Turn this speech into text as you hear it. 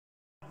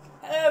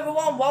Hey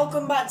everyone,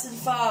 welcome back to the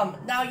farm.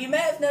 Now you may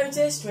have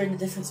noticed we're in a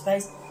different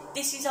space.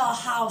 This is our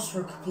house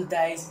for a couple of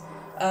days,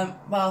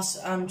 whilst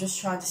I'm just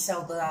trying to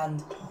sell the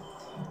land.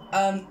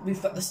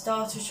 We've got the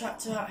starter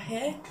tractor out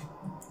here.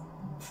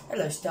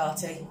 Hello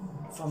Starty,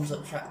 thumbs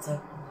up tractor.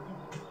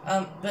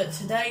 But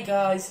today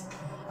guys,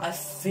 I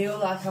feel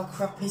like our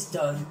crop is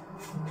done.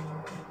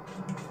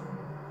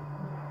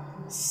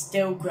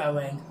 Still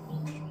growing.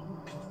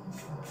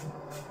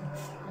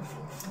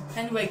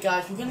 Anyway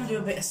guys, we're going to do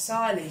a bit of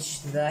silage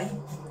today.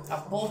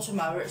 I've bought a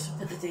mower, it's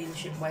up at the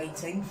dealership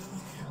waiting.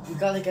 We've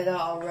got to get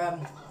our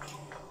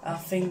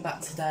thing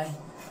back today.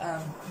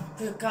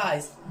 But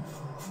guys,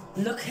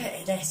 look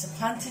at this. I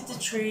planted the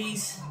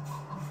trees.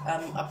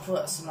 I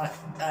put some I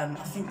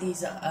think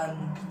these are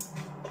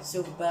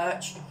silver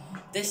birch.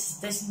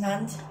 This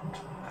land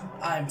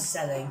I'm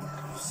selling.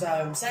 So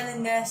I'm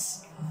selling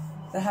this,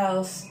 the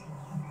house.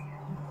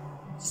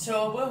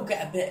 So I will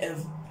get a bit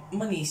of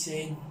money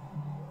soon,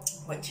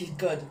 which is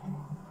good.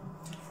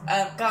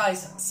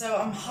 Guys, so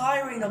I'm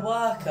hiring a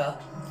worker.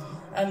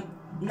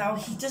 Now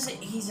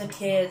he's a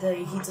kid,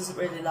 he doesn't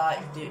really like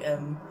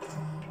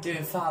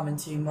doing farming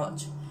too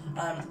much.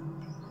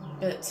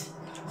 But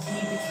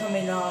he'll be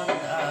coming on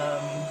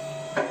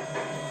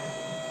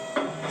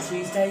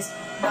Tuesdays.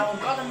 Now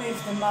I've got to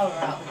move the mower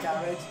out the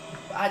garage.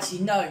 But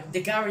actually no,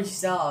 the garage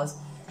is ours,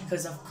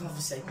 because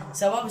obviously.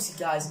 So obviously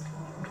guys,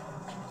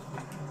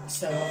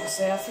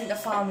 I think the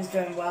farm is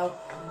going well.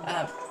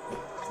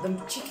 The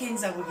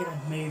chickens, we're going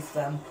to move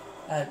them,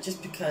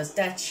 just because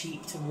they're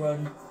cheap to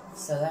run,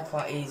 so they're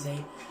quite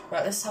easy.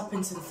 Right, let's hop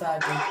into the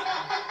Fergie.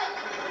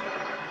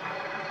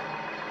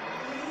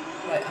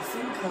 Wait, I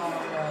think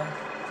I'll...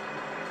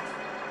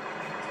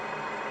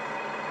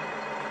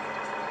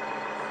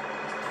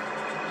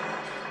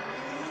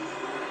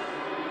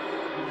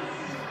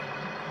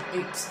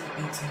 Oops, didn't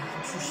mean to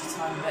push the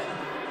time a bit.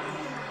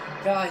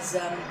 Guys,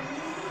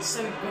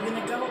 so we're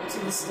going to go up to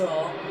the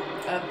store,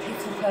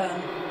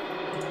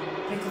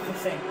 pick up a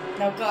thing.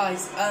 Now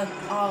guys,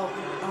 our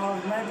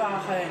mobile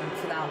home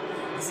for now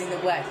is in the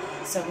way,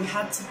 so we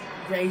had to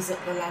raise up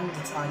the land a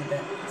tiny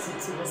bit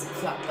since it wasn't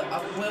flat, but I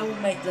will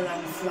make the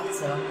land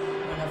flatter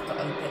when I've got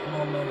a bit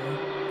more money.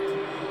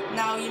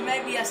 Now you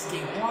may be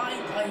asking, why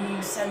are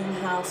you selling the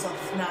house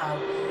off now?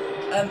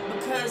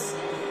 Because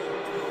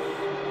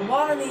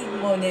one, I need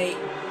money,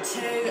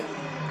 two,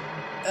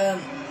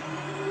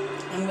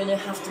 I'm going to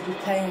have to be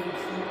paying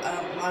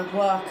my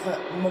worker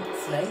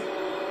monthly.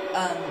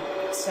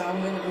 So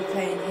I'm going to be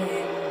paying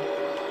him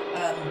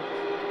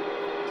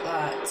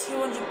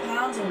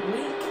 £200 a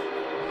week.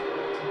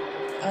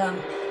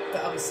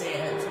 But obviously it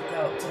will go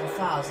up to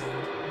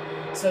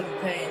 £1,000. So I'll be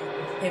paying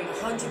him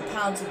 £100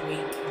 a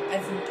week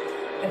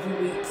every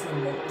week for a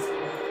month.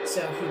 So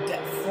he'll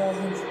get £400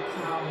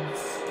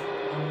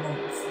 a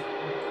month,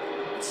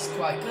 which is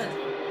quite good.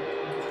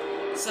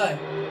 So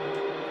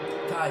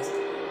guys,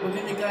 we're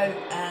going to go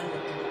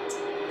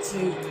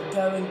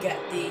and get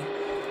the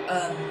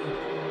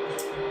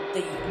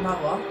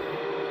mower.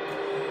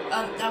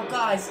 Now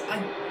guys, I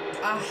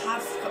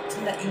have got to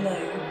let you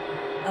know,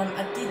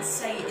 I did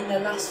say in the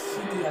last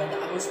video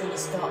that I was going to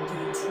start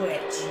doing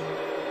Twitch,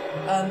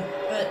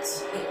 but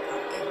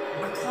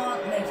I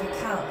can't make an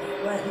account,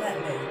 it won't let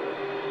me,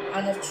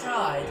 and I've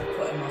tried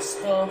putting my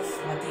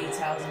stuff, my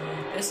details,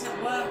 but it's not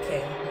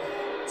working,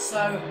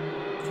 so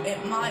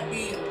it might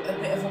be a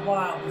bit of a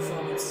while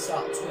before we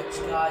start Twitch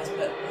guys,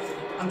 but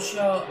I'm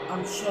sure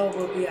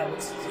we'll be able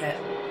to get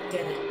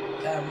it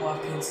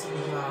working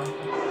somehow.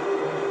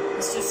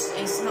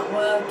 It's not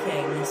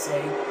working, you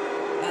see.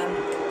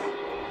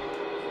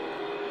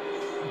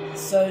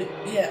 So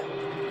yeah,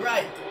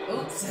 right.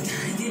 Oops,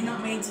 I did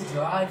not mean to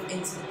drive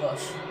into the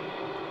bush.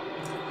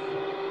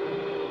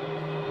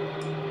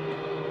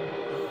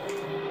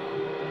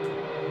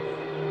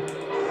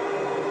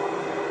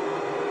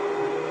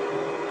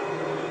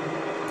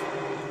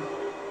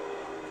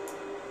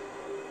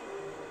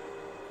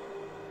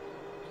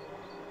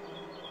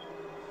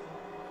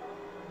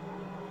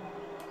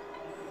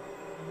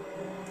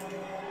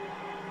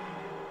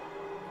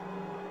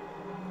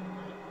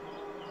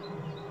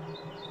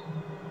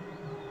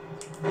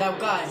 Now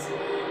guys,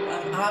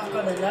 I've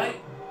got a note,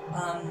 I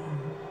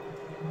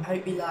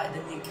hope you like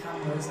the new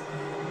cameras,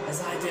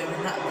 as I do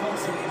in that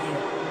bottom video.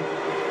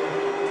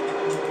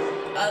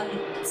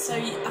 So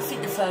I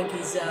think the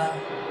Fergie's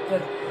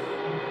good.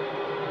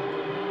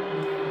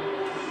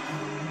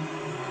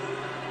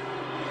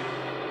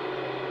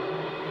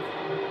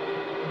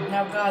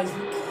 Now guys, we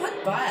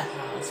could buy a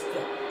house,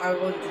 but I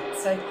wanted to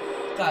say,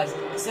 guys,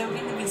 so we're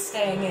going to be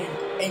staying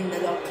in the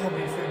log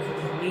cabin for a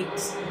couple of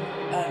weeks.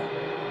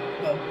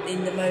 Well,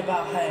 in the mobile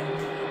home,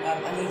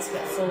 I need to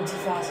get £40,000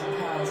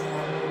 and I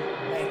will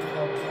make a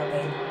log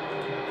cabin,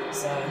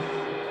 so...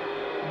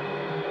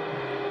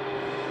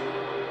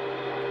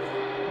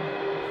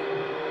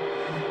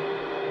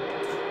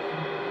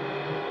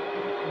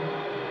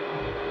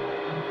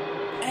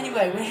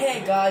 Anyway, we're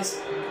here guys,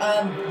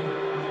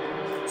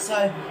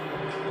 so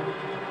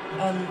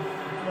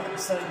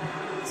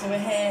we're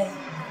here,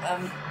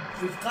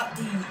 we've got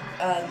the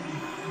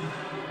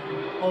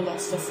all that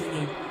stuff we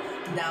need.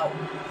 Now,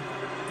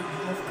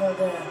 I've got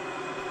a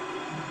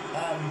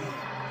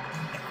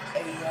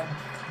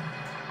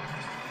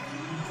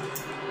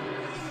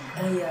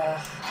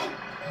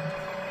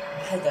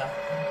header,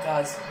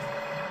 guys.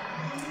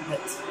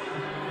 But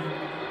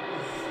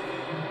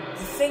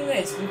the thing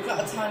is, we've got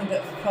a tiny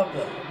bit of a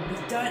problem. We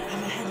don't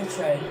have a header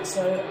train,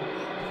 so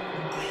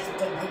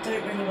I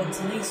don't really want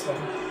to lease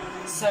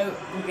one. So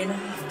we're gonna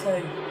have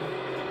to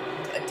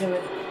do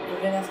it.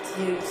 We're gonna have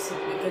to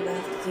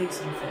do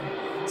something.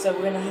 So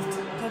we're gonna have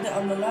to put it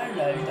on the low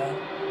loader.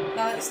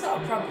 Now it's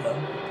not a problem,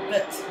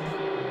 but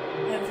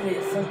hopefully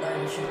the front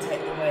loader should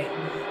take the weight.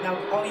 Now,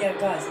 oh yeah,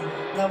 guys.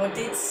 Now I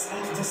did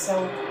have to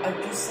sell.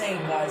 I'm just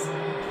saying, guys.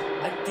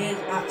 I did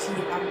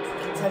actually. I'm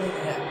telling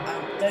you,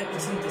 don't be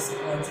too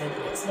disappointed.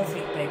 It's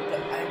nothing big,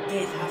 but I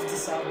did have to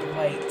sell the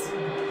weight.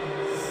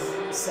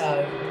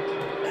 So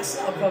that's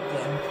not a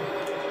problem.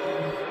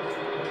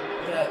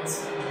 But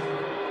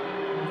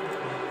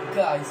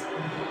guys,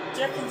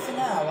 do you reckon for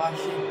now I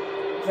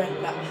should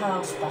rent that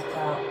house back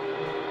out,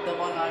 the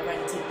one I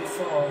rented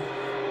before,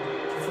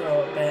 for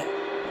a bit?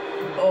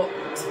 Or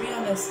to be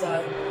honest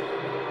though,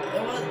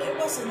 it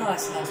was a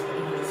nice house, but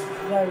it was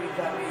very,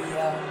 very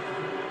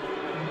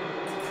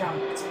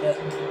cramped. But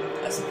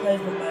I suppose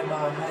my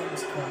mobile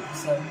home's cramped,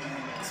 so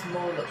it's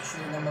more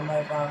luxury than my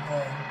mobile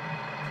home.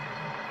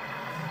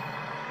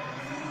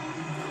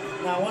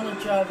 Now I want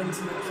to drive in the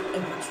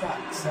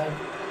track, so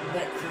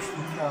don't crush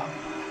my car.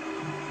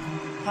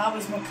 How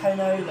is my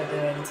canola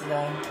doing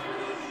today?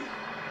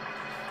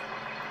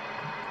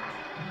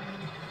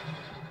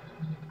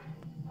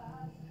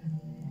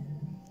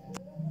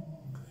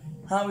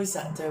 How is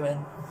that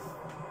doing?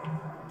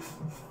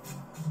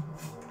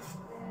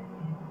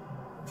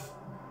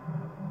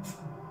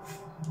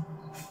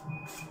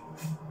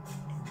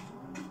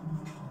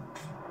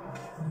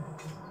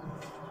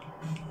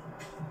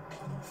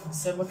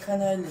 So my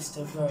canola is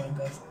still growing,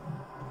 guys.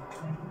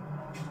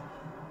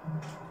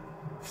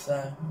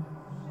 So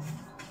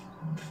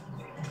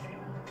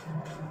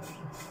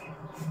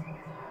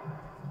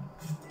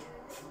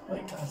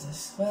wait, guys, I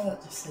swear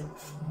that just said.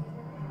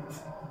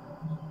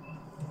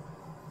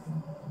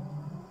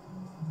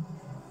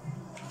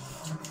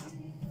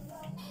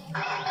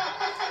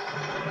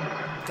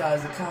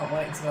 Guys, I can't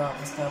wait to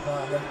harvest our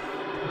barley.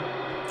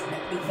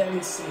 It'll be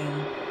very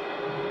soon.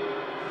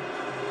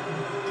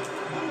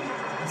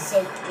 So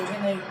we're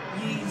going to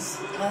use,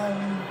 I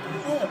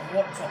don't know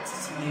what tractor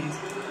to use.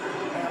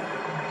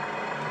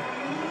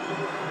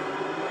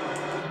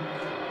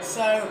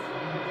 So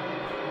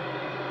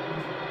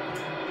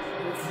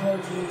we'll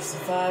probably use the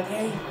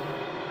Fergie.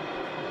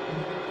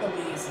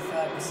 Probably use the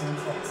Ferguson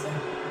tractor.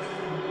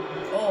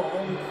 Or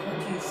we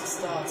could use the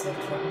starter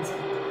tractor.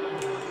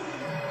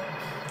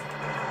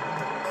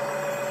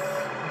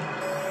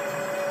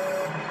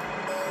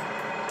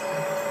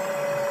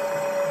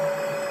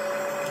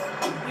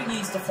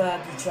 Use the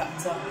Fergie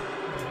tractor.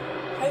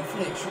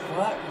 Hopefully it should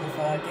work with the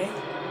Fergie.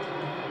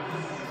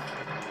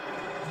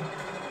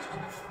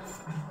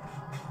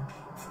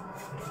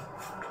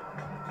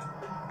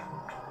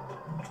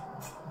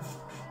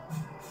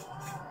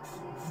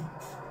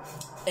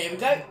 Here we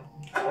go.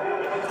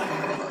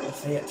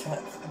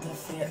 The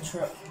Fiat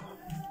truck.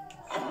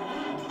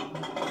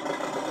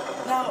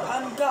 Now,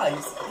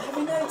 guys, have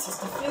you noticed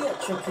the Fiat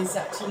truck is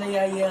actually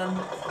a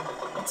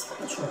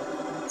tipper truck?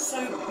 So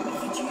we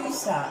could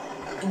use that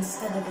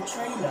instead of a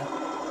trailer.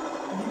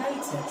 Have you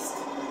noticed?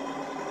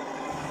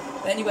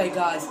 But anyway,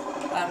 guys,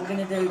 we're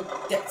going to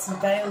get some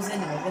bales in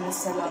and we're going to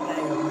sell our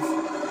bales.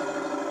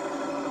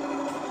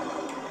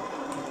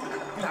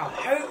 Now,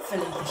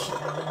 hopefully this should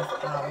have enough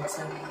power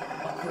to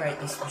operate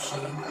this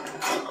machine.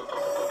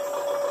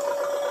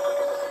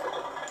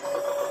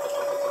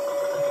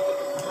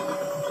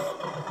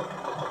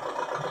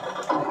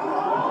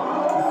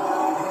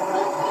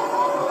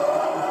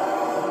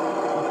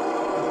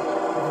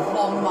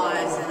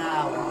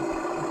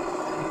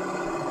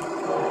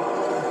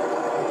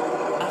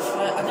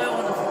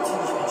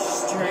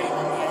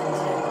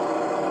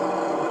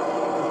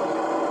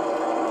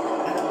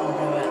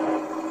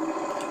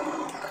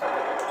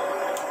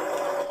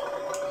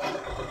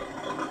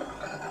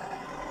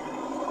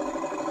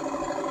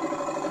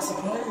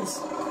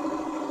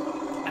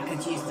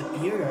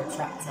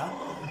 Tractor.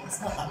 It's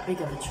not that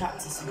big of a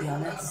tractor, to be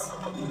honest.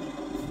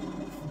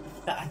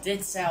 But I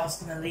did say I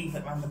was going to leave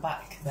it around the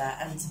back there.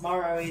 And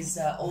tomorrow is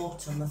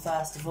autumn, the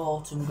 1st of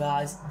autumn,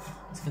 guys.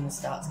 It's going to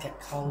start to get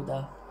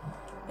colder.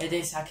 It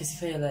is, I can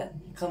feel it.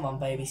 Come on,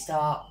 baby,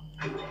 start.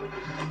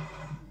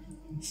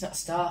 It's not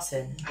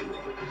starting.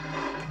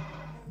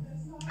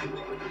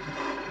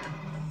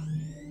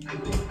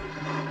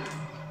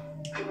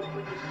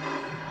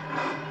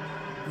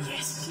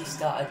 Yes, she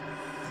started.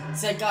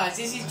 So guys,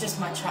 this is just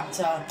my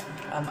tractor.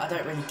 I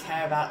don't really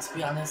care about, to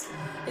be honest.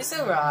 It's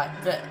alright,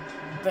 but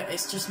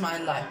it's just my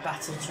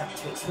battered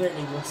tractor. It's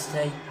really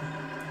rusty.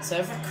 So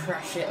if I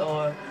crash it,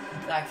 or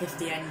if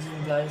the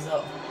engine blows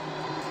up,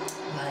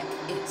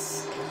 you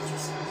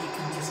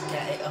can just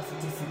get it off a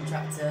different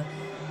tractor,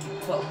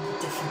 put a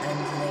different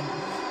engine in,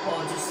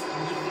 or just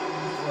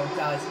you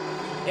guys,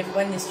 if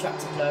when this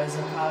tractor blows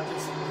up, I'll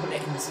just put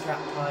it in the scrap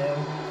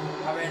pile.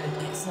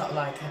 It's not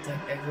like I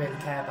really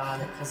care about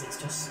it because it's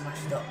just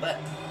smashed up. But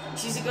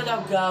she's a good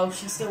old girl.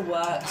 She still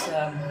works.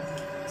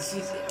 It's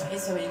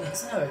an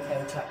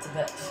okay tractor,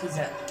 but she's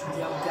the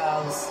old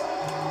girls. You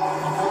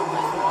can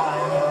always rely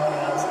on the old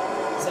girls.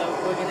 So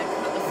we're gonna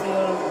cut the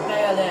fuel,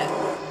 bale it,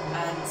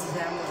 and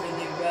then we're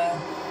gonna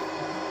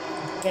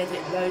get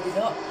it loaded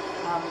up,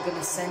 and we're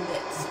gonna send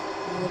it.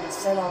 We're gonna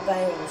sell our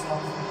bales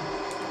off.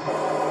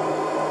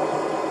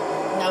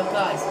 Now,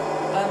 guys,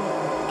 I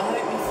hope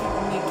you think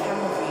the new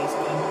camera view is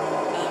good.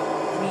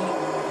 We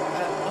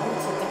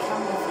altered the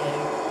camera view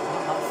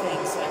on my thing,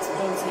 so it's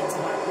built into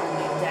my brand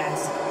new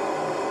desk.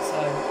 So,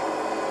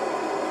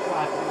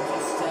 right, we'll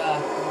just get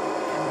on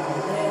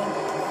here.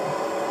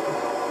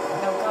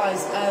 Now,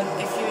 guys,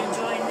 if you're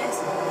enjoying this,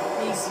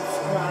 please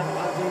subscribe.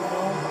 I'll do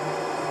more.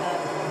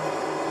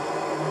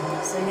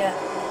 So yeah,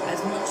 as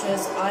much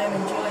as I am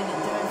enjoying it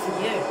doing for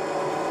you.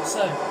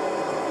 So,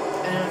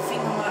 and I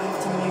think I might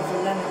have to move the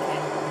lemon,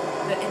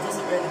 but it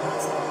doesn't really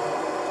matter.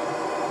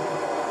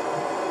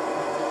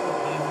 I'll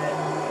move it.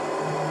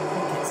 I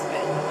think it's a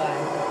bit in the way.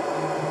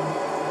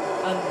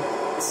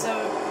 So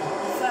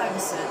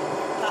Ferguson,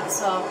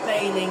 that's our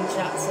baling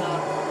tractor.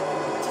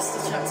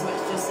 Just a tractor which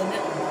just a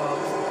little bob.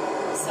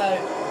 So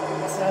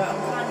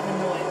I'm kind of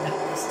annoyed that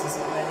this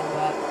doesn't really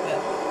work, but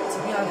to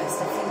be honest,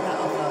 I think that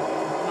other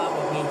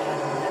mower we had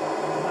on it,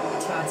 when we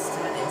tried to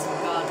turn it into a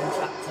garden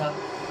tractor,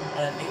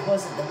 it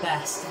wasn't the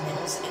best, and it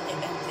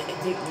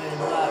didn't really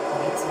work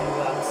really too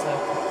well. So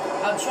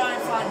I'll try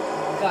and find,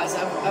 guys.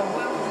 I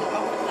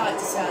would like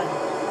to send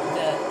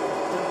the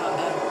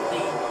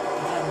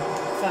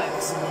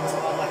Ferguson into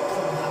our like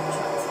compact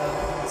tractor.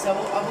 So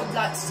I would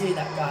like to do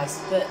that,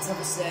 guys. But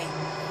obviously,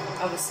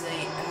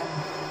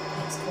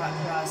 it's quite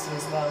pricey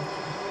as well.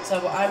 So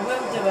I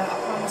will do it. I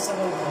promise I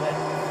will do it.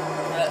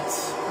 But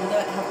we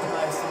don't have the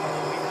most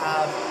money. We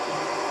have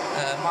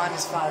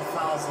minus 5,000,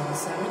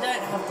 so we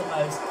don't have the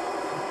most.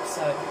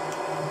 So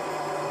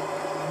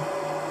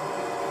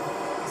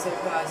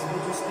guys,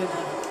 we're just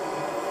gonna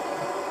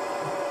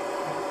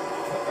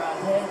put right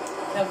here.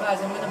 Now, guys,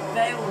 I'm gonna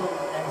bale all of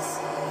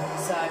this.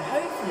 So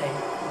hopefully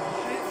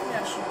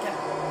I should get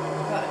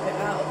quite a bit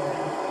out of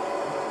it.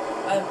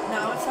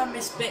 Now, if I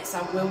miss bits,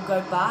 I will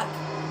go back.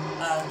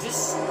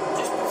 Just so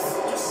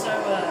let's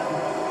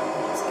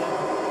go.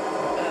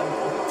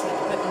 So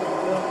the bit on the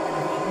wheel we're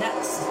gonna do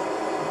next.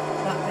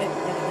 That bit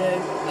we're gonna do.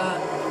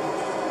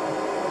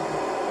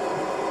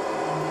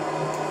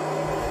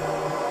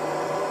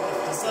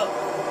 Lift this up.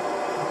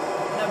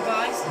 Now,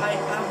 guys, I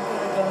am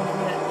gonna go and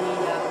get the.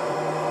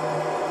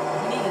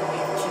 We need a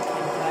new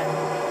chicken pen.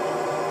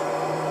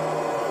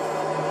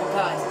 Now,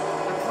 guys,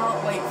 I can't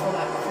wait for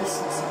like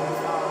Christmas on the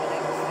farm and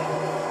everything.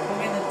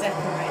 We're gonna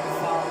decorate the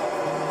farm for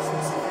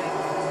Christmas, I think.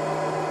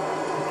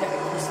 Get a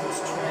Christmas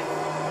tree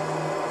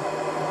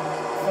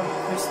from a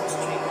Christmas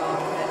tree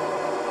market.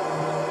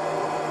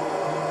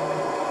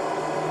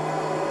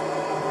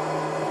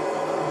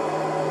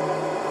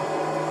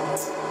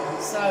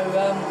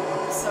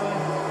 So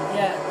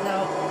yeah.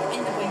 Now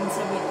in the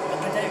winter,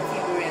 I don't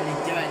think we really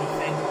do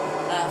anything.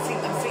 I think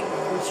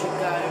we should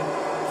go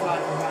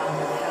drive around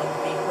and help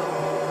people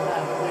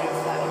move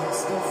like other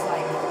stuff,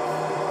 like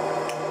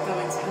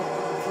going to help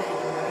them clear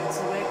the road.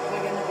 So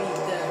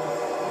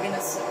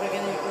we're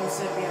gonna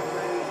also be a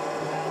road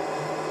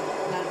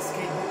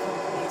landscaping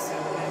company. So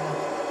we're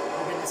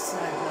gonna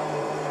snow blow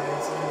all the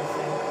roads and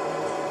everything.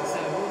 So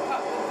we'll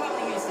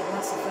probably use the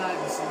massive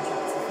Ferguson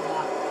tractor for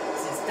that,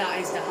 since that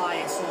is the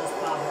highest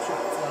horsepower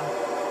tractor.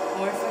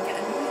 Or if I get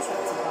a new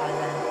tractor by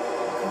then,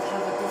 I could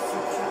have a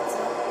different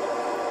tractor.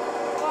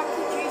 Or I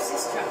could use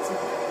this tractor,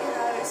 but you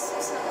know, it's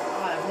not that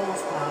high of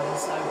horsepower,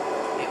 so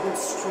it would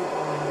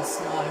struggle in the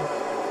snow.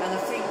 And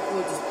I think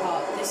we'll just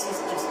this is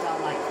just our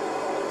like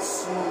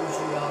small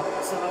yard,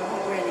 so I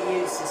won't really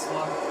use this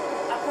one.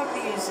 I'll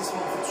probably use this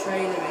one for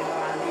trailering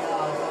around the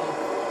yard, or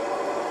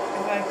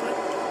if I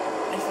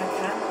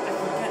can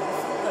get the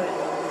front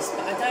loader on this,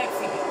 but I don't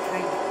think you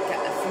can get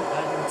a front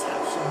loader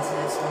attached into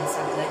this one,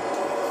 sadly.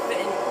 But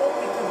it will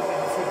be good with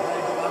a front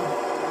loader on.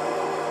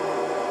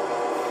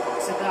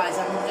 So guys,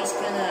 I'm just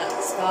gonna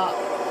start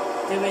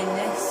doing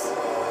this.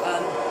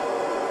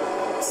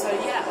 So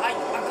yeah,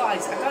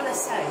 guys, I gotta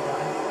say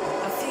that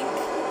I think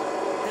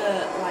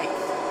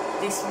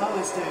this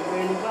mower's doing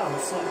really well.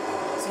 So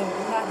I'm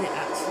glad it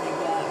actually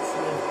works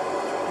with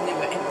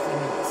newer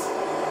implements.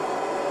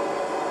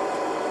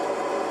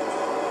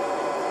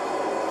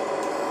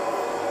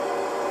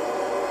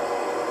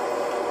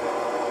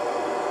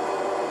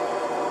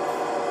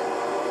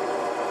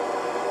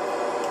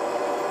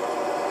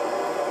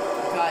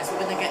 Guys, we're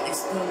gonna get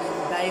this done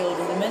and baled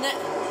in a minute.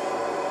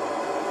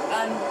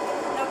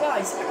 Now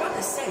guys, I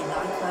gotta say,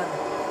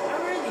 I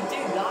really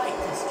do like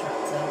this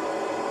tractor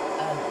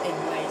in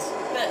ways,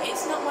 but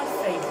it's not my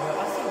favourite.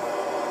 I think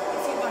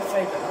my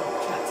favourite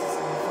tractors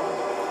on the farm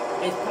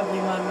is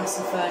probably my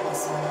massive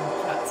Ferguson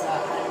tractor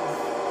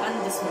and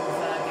the small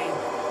Fergie.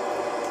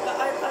 But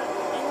I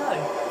you know,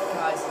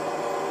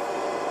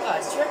 guys,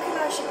 guys, do you reckon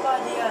I should buy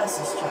the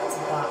Ursus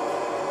tractor back?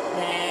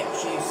 Nah,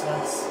 it's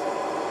useless.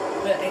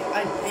 But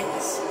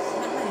it's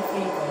not many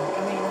people.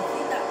 I mean, I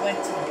think that went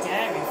to a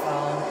dairy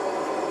farm.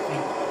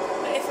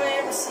 But if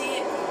I ever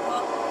see it pop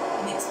up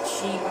and it's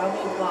cheap, I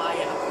will buy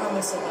it. I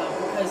promise I will,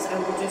 because I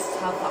will just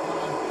have that one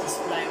on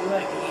display. We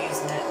won't be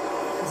using it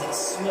because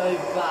it's so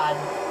bad.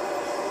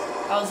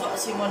 I was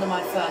watching one of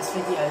my first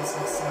videos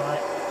last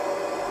night,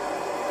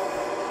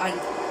 and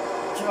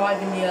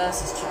driving the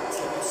Ursus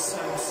tractor was so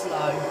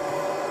slow.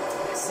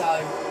 So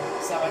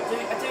I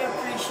do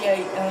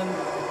appreciate.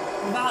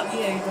 Without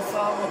you, the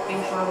farm would be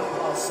how it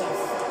was.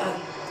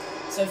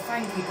 So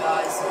thank you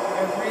guys.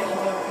 I really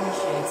do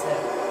appreciate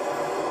it.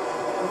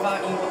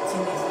 Without you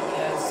watching these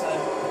videos, so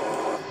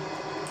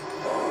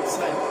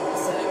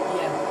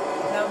yeah.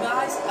 Now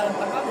guys, I've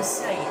got to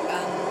say,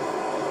 I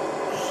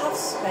have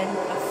spent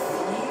a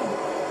few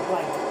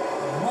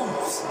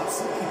months. I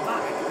was looking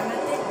back,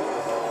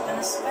 and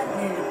I spent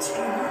nearly 2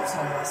 months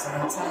on this,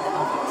 and I'll tell it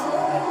off a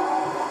little bit.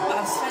 But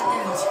I've spent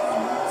nearly 2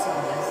 months on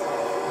this,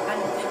 and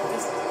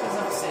because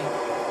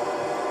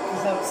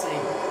obviously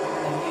we're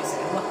going to use it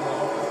a lot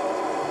more.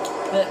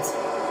 But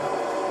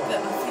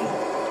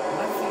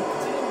I think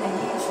doing the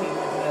YouTube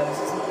videos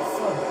is more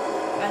fun,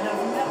 and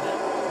I've never,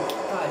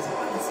 guys, I'm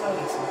going to tell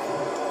you something.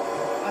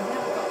 I've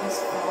never got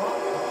this far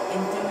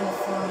in doing a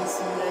farming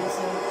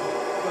simulator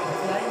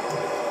roleplay,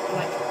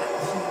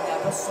 actually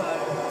never. So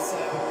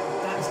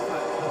that is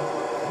quite cool.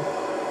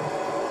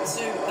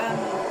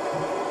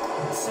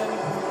 So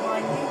my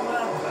new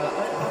worker,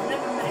 I've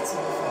never met him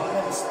before. I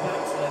never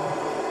spoke to him.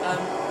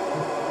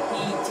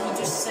 He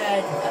just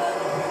said,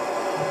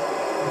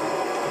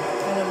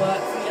 "Can I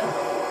work for you?"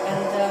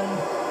 And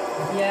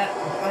yeah,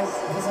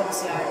 because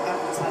obviously I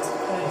advertised the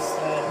post,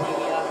 the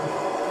little,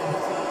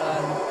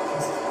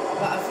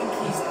 but I think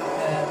he's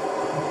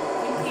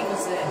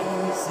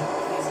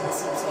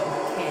some sort of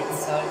kid,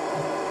 so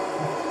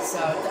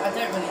I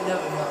don't really know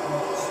him that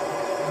much.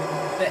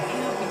 But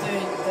he'll be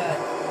doing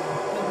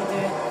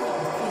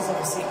because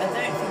obviously I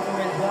don't think he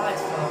really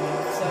likes farming,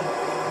 so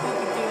he'll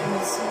be doing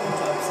these small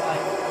jobs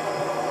like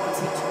I'll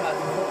teach him how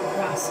to cut the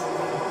grass and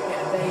get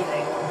a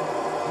baling.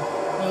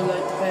 He'll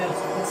load the bales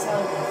up and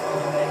sell them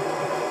for me.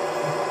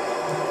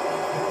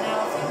 Now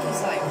I think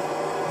he's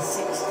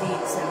 16,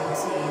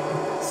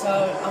 17, so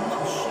I'm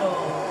not sure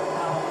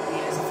how old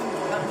he is.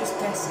 I'm just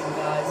guessing,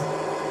 guys.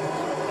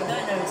 I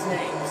don't know his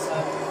name, so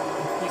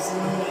he's an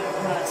unknown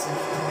person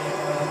to me at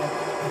the moment.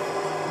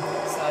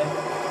 So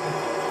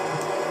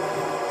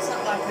it's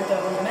not like I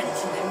don't want to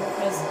mention him,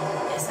 because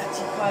it's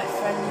actually quite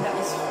friendly that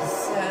he's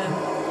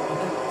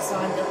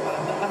signed up at,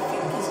 but I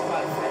think he's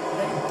quite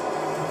friendly.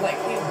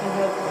 He'll be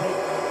helping me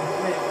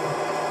with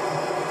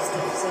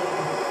stuff, so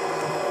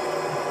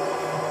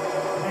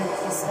and if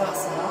he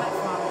starts to like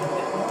farming a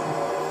bit more,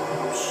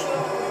 I'm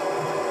sure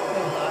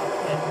he'll like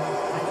him,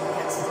 and he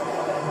gets to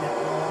know it a bit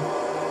more.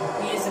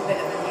 He is a bit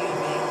of a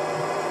newbie.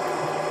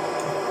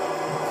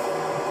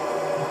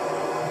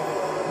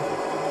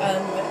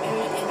 But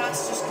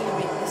that's just going to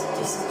be, this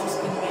is just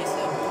going to be his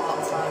little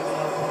part-time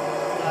job,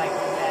 a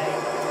day.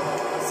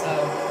 So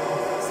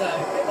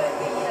it won't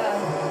be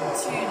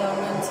too long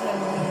until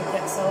he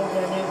gets older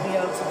and he'll be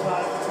able to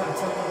drive the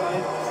tractor on the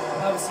road.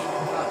 Obviously he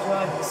can't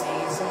drive, you see,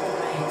 he's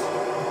underage.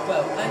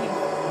 Well, only, I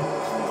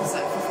think he's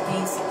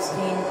 15,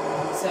 16,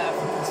 so I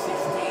think he's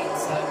 15,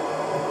 so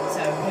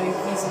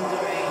he's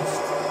underage.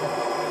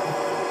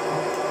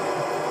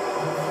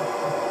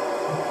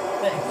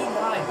 But he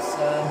likes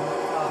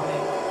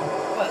farming.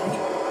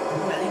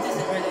 Well, he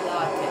doesn't really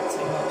like it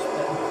too much,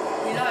 but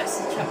he likes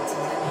the tractors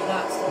and he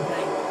likes to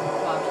play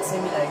farming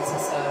simulator,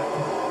 so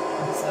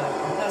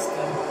that's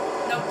good.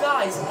 Now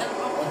guys, I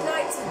would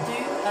like to do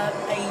a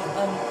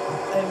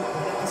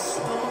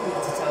story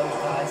to tell you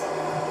guys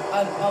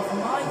of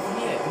my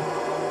view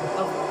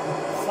of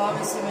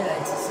Farming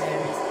Simulator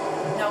series.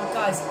 Now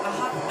guys, I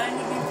have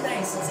only been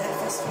playing since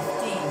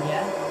FS15,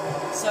 yeah?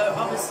 So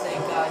obviously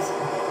guys,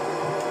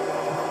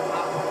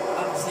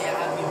 I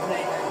have been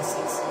playing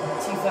since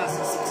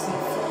 2016,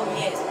 4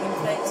 years. I've been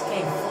playing this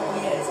game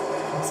 4 years.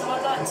 So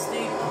I'd like to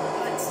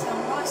tell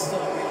my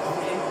story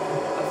with you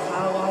of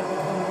how I've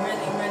become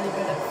really, really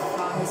good at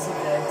Farming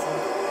Simulator.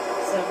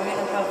 So we're going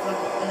to have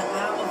an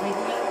hour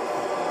video,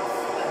 or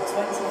a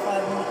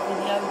 25-minute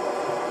video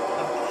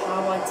of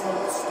how I tell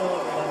the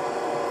story of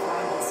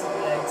Farming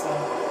Simulator,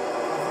 of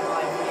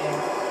my view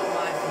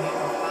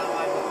of how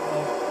I got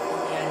good in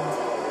the end.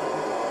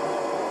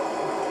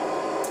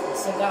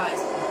 So guys,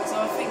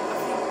 I think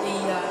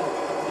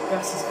the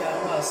grass is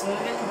going well. So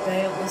we're going to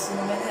bale this in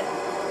a minute,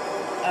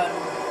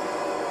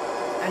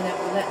 and then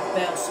we'll let the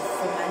bales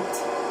ferment.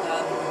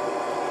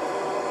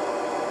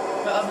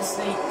 But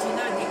obviously, do you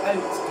know the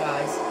oats,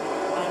 guys?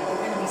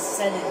 We're going to be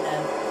selling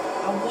them.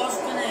 I was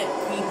going to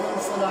keep them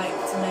for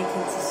to make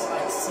into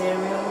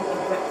cereal or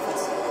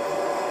breakfast,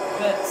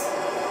 but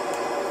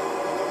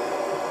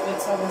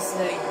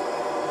obviously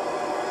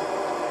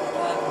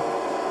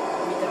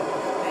we don't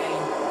want to be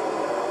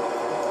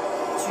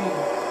too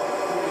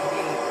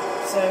greedy.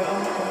 So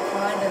I'm going to be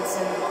kind and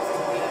send them off to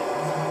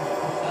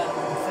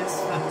the first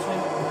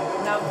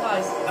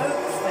guys,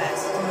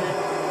 Oakfest,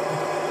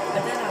 I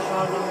don't know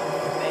how long it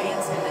will be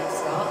until it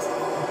starts,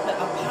 but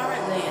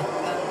apparently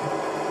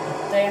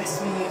they asked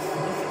me if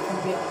it can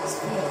be on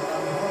this field, on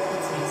the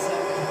property, so,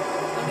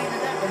 I mean, I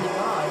don't really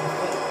mind,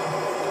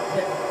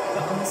 but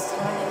on this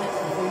tiny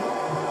little field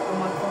on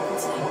my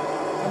property,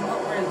 I'm not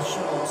really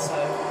sure, so,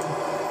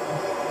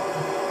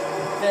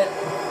 but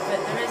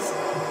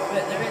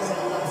there is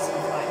a lot of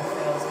like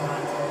fields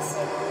around here,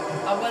 so,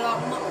 I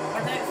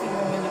don't think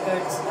I'm going to go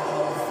to the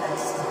whole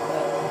fest,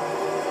 but,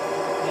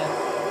 yeah,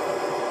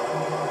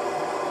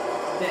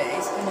 but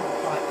it's going to be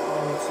quite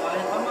cold, so I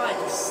might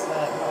just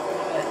not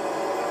do it.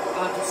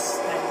 I'll just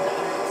spend it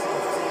on.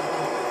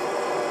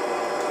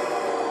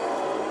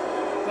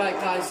 Right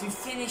guys, we've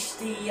finished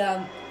the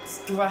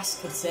grass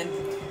cutting,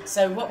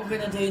 so what we're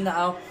going to do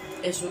now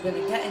is we're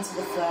going to get into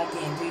the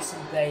Fergie and do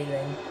some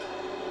baling.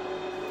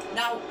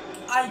 Now,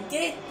 I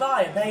did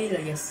buy a baler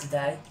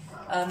yesterday,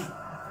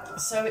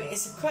 so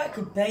it's a quite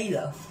good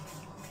baler,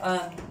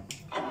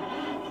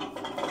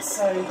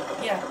 so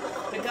yeah,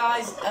 but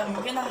guys,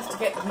 we're going to have to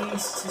get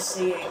used to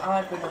seeing,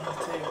 I'm going to have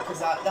to, because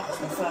that was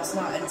my first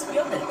night, and to be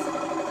honest,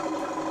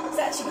 it's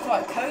actually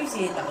quite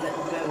cosy in that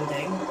little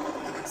building,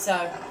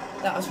 so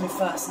that was my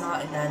first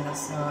night in there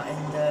last night,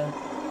 and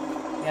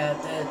yeah,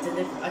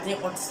 I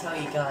didn't want to tell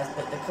you guys,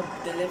 but the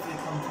delivery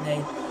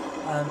company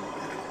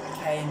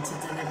came to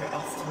deliver it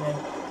off to me,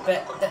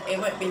 but it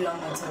won't be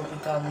long until we're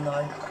gone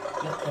though,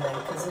 luckily,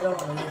 because I don't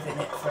want to live in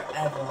it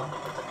forever.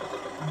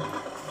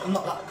 I'm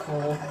not that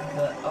cool,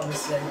 but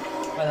obviously,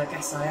 well, I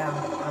guess I am.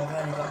 I've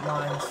only got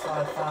minus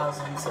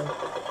 5,000, so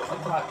I'm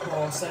quite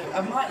cool. So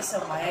I might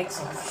sell my eggs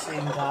off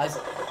soon, guys. I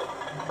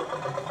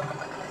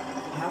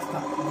have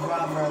got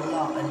rather a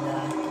lot in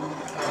there,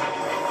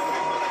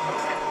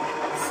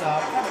 so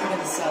I'm probably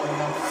going to sell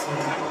them off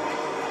soon.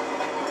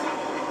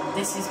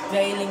 This is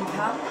baling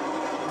camp,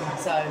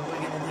 so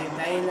we're going to do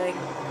baling.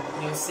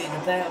 You'll see the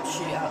bale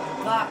shoot out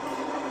the back.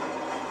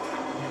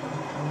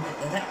 And hit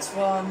the next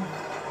one.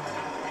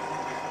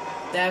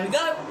 There we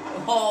go!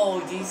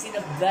 Oh, do you see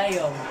the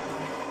bale?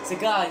 So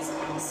guys,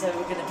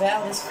 we're going to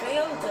bale this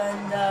field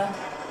and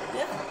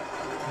yeah.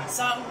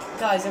 So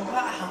guys, I'm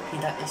quite happy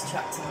that this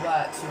tractor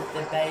works with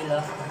the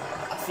baler.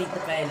 I think the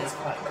baler's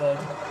quite good.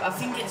 I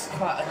think it's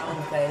quite an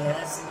old baler,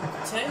 that's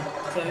two.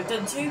 So we've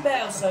done 2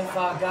 bales so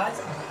far,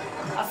 guys.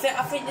 I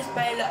think this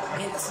baler,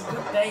 it's a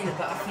good baler,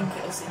 but I think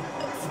it was in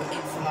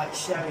for like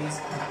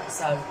shows.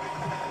 So,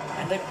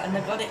 and I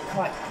got it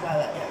quite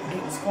well.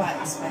 It was quite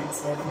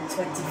expensive,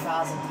 £20,000.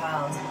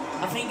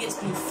 I think it's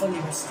been fully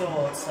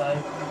restored. So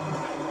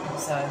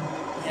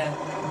yeah.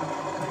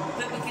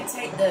 But we could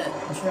take the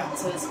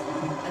tractors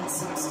and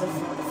some stuff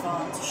from the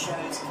farm to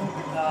shows, couldn't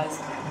we, guys?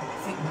 I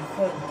think we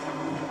could.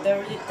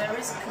 There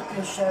is a couple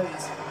of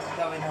shows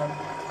going on.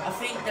 I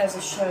think there's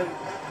a show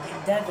in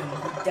Devon,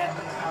 the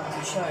Devon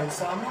County Show.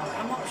 So I'm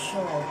not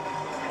sure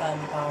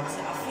about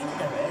it. I think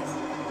there is,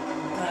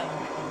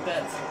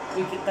 but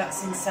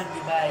that's in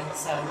Sandy Bay.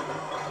 So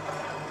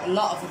a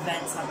lot of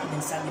events happen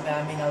in Sandy Bay.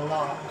 I mean, a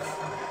lot.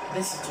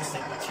 This is just a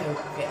chill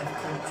bit of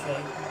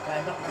country.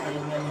 Not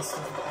really many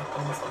stuff that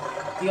happens.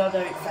 The odd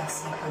Oak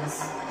Fest happens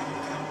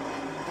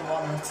for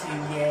 1 or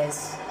 2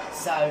 years,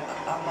 so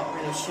I'm not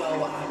really sure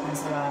what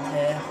happens around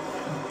here.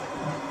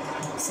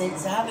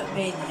 Since I haven't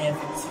been here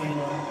for too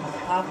long,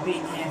 I've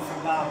been here for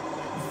about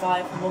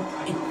 5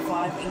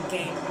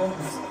 in-game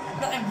months.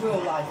 Not in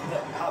real life,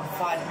 but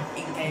 5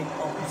 in-game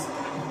months.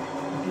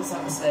 Because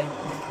obviously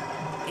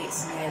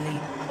it's nearly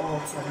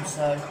autumn,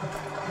 so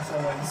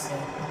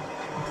obviously,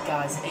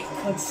 guys, it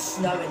could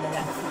snow in the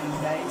next few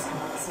days,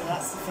 so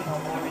that's the thing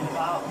I'm worried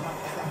about. My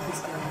crop is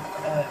going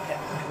to get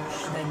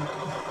crushed and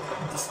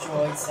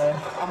destroyed, so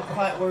I'm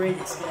quite worried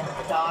it's going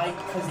to die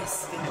because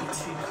it's going to be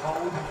too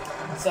cold.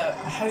 So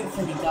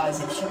hopefully, guys,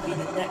 it should be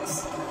the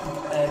next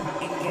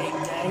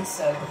in-game day.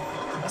 So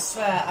I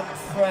swear, I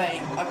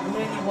pray, I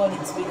really want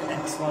it to be the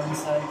next one.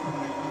 So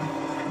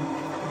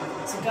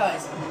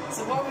guys,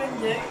 so what we're going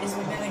to do is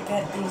we're going to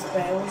get these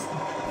bales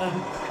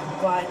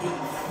by the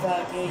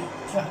Fergie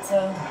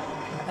tractor.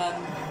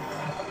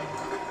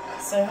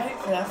 So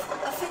hopefully, I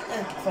think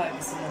the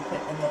Fergie's going to pick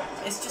them up.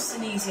 It's just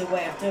an easier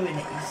way of doing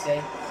it, you see.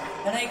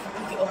 I know you can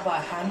pick it up by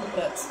hand,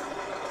 but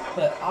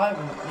I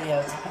wouldn't be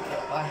able to pick it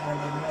up by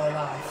hand in real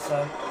life.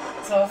 So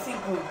I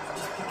think we'll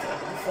just pick it up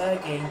with the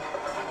Fergie.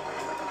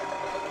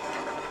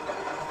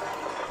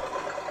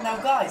 Now,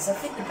 guys, I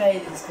think the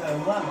baling's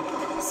going well.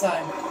 So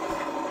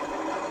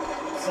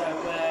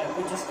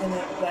we're just going to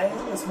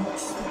bale as much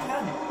as we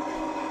can.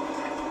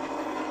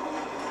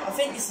 I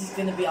think this is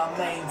going to be our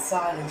main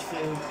silage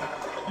field.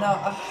 Now,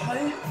 I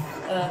hope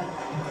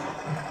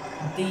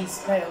these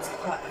bales are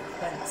quite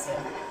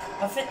expensive.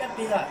 I think they'd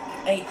be like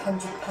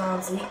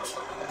 £800 each,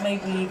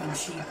 maybe even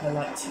cheaper,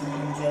 like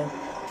 200,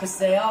 because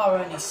they are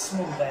only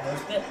small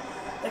bales, but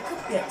they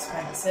could be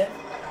expensive.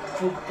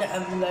 We'll get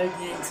them loaded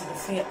into the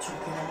Fiat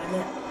truck in a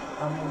minute,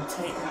 and we'll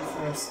take them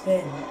for a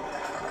spin.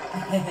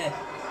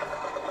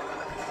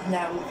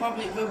 Now we'll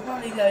probably load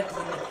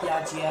them in the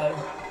Piaggio.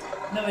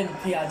 Knowing the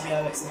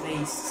Piaggio, it's a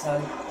beast.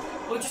 So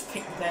we'll just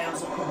pick the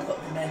bales up and put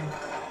them in.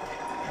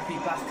 Be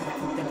back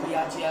with the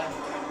piaggio.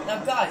 Now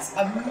guys,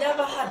 I've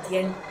never had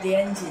the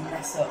engine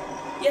mess up.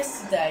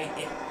 Yesterday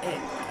it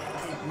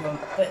didn't run,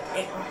 but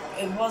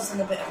it was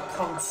in a bit of a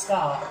cold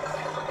start.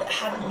 It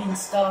hadn't been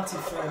started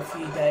for a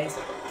few days,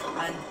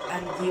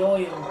 and the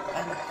oil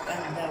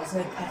and there was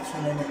no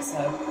petrol in it,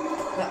 so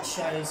that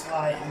shows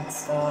why it didn't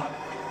start.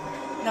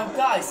 Now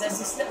guys, there's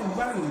this little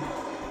road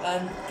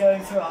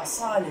going through our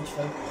silage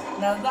field.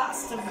 Now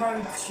that's the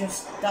road,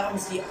 that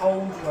was the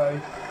old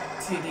road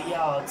to the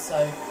yard,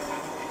 so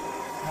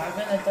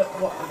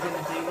what we're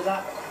going to do with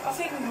that. I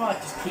think we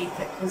might just keep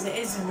it, because it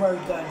is a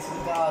road going to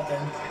the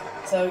garden,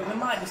 so we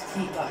might just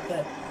keep that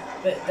bit,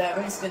 but there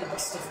is going to be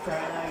stuff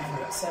growing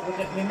over it, so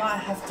we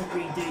might have to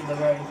redo the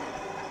road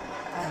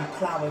and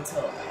plough it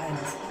up and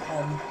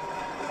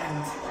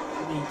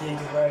redo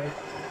the road,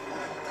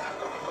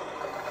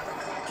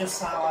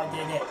 just how I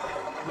did it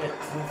with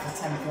the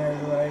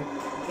temporary road.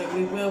 But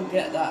we will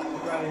get that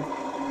road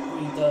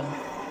redone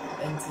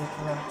into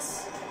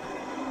grass.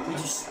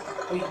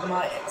 We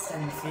might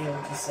extend the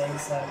field, you see,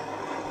 so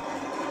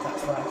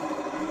that's right.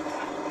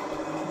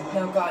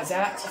 Now guys, I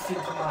actually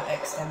think I might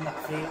extend that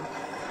field,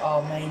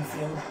 our main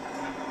field,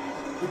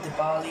 with the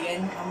barley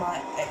in. I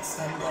might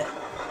extend it,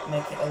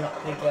 make it a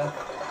lot bigger.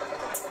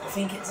 I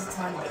think it's a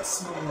tiny bit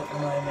small at the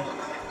moment,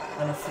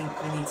 and I think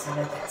we need to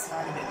make it a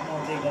tiny bit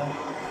more bigger.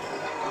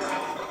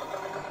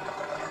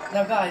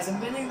 Now guys, I'm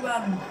going to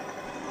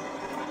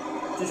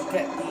just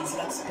get these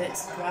last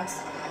bits of grass.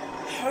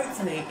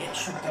 Hopefully it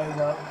should go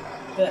well,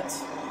 but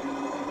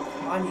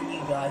minding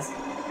you guys,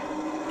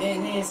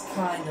 it is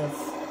kind of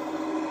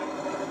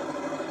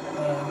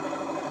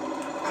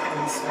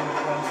very small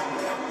grass,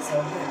 so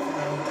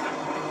hopefully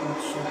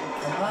it should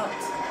come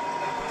out.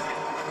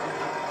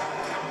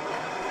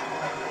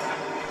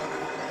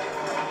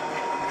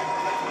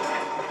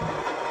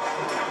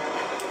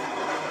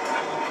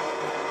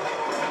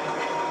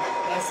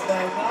 Let's go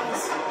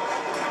guys.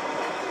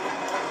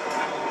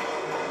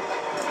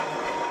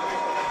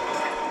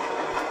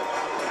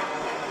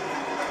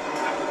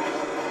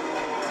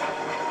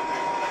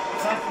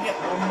 If I can get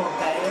one more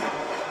bale,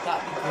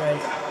 that'd be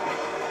great.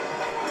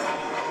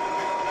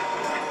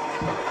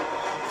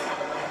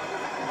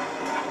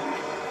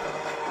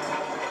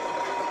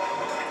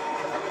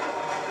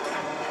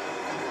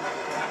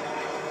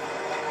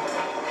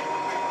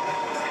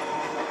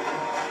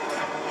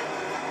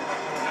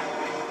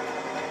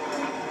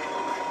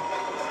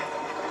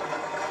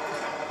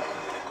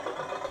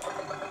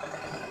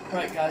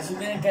 Right guys, we're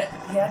going to get the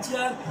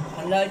piaggio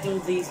and load all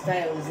these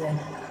bales in.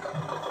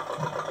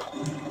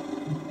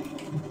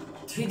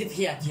 To the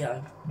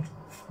piaggio.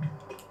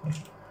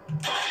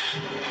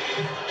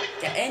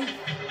 Get in.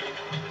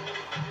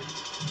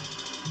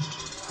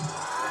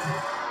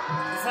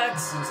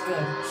 Ferguson's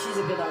good. She's a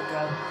good old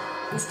girl.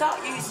 We'll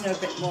start using her a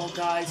bit more,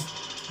 guys.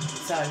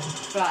 So,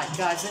 right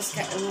guys, let's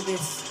get all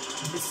this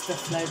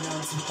stuff loaded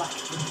onto the back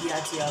of the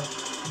piaggio.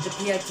 The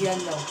piaggio.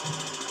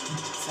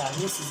 So,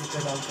 this is a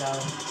good old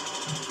girl.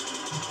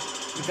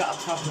 We've got a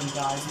problem,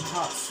 guys. We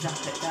can't strap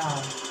it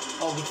down.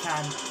 Or we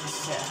can,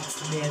 just it has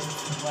to be a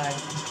different way.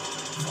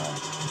 So,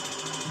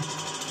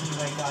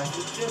 anyway, guys,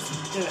 we'll just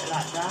do it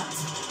like that.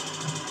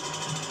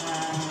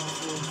 And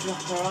we'll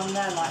drop her on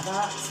there like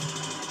that.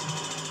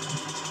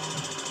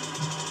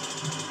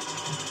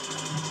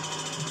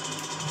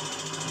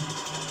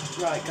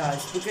 Right,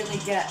 guys, we're going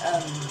to get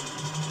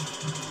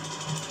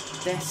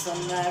this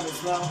on there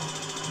as well.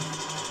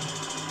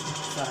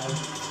 So,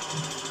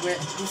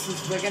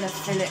 we're going to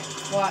fill it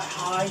quite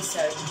high,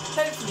 so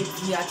hopefully the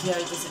piaggio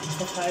doesn't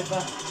tip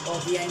over or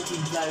the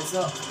engine blows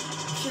up.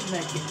 Should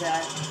make it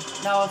there.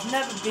 Now I've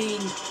never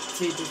been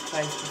to this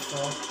place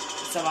before,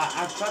 so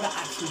I've got to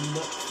actually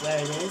look where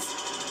it is.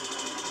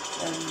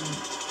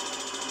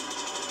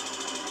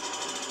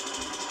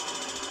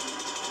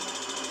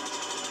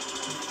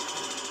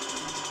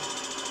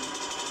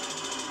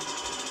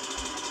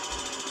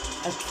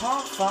 I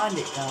can't find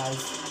it,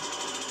 guys.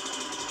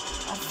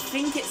 I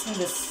think it's in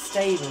the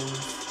stables.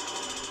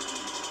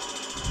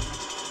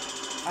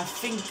 I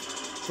think,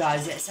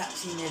 guys, it's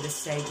actually near the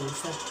stables.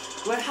 So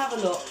we'll have a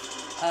look.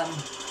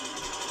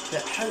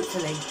 But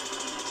hopefully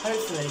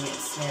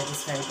it's near the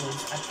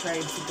stables. I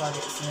pray to God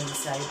it's near the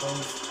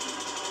stables.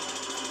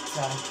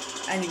 So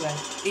anyway,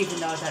 even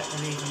though I don't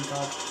believe in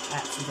God,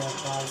 I actually don't,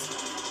 guys.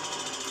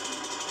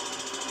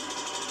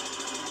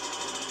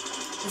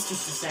 It's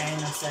just a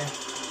saying, I say.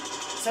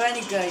 So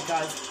anyway,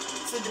 guys.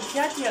 So the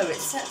piaggio,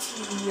 it's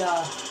actually good.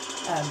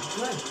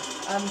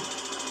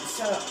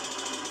 So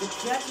the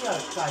piaggio,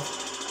 guys,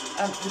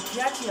 the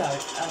piaggio,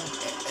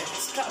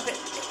 it's got a bit,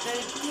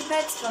 the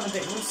bed's gone a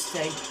bit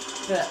rusty,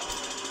 but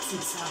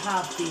since I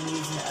have been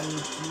using it a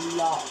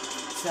lot,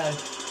 so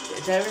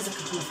there is a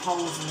couple of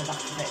holes in the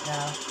back of it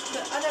now,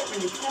 but I don't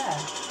really care.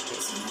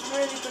 It's a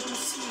really good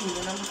machine,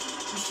 and I'm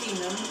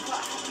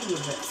quite happy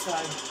with it. So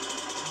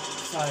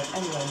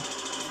anyway,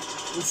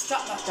 we'll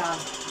strap that down,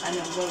 and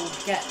then we'll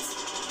get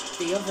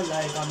the other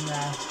load on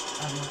there,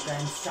 and we'll go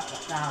and strap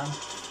that down.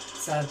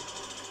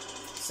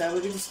 So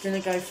we're just going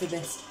to go for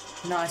this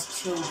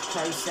nice chilled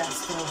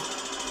process of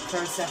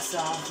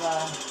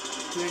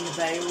doing the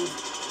build.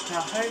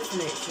 Now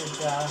hopefully it should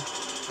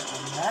get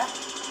on there.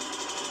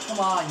 Come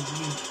on,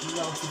 you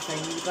naughty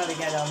thing, you've got to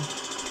get on.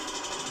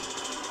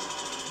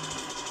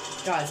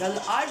 Guys,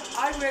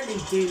 I really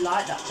do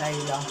like that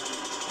baler. I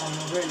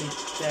really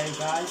do,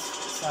 guys.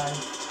 So,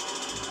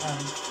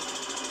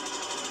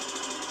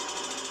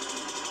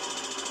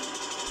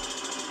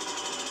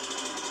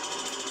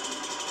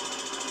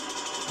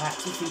 I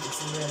actually think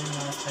it's a really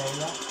nice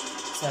baler.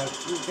 So,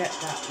 we'll get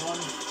that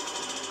one.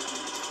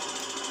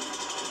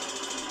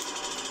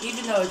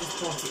 Even though I just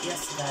bought it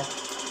yesterday.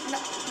 No,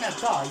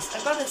 guys,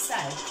 I've got to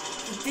say,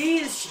 the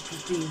dealership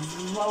has been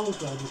well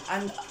good,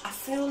 and I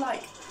feel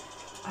like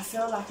I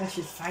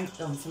should thank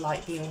them for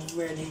like being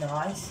really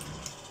nice,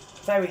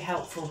 very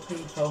helpful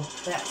people.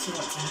 They actually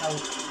want to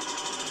help.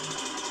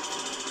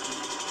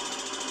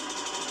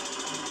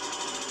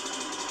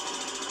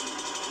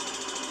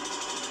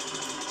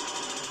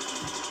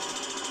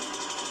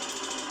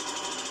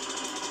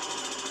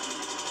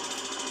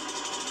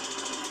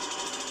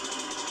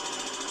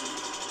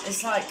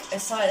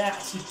 It's like they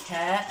actually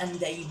care and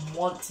they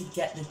want to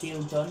get the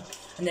deal done,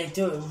 and they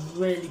do it at a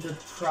really good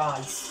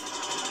price.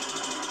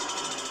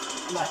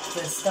 Like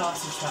the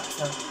starter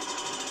tractor,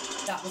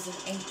 that was an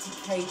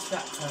 80k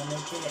tractor and they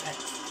did it at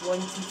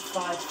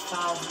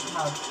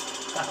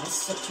 £25,000. That was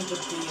such a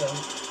good deal,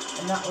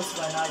 and that was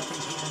when I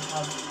didn't even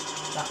have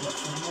that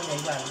much of money.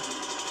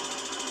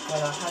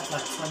 Well, I had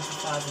like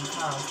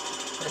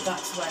 £20,000, but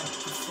that's when,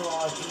 before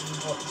I even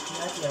bought the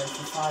piaggio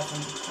for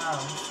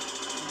 £500.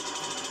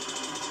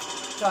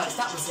 Guys,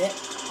 that was it.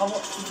 I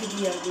watched the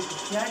video with the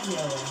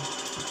piaggio in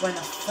when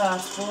I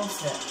first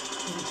bought it,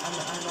 and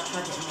I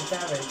had it in the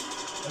garage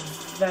a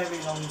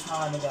very long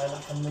time ago,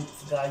 like a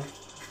month ago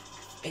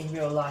in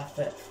real life,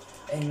 but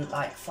in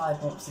like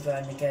 5 months ago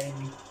in the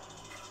game.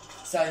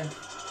 So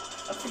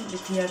I think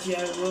the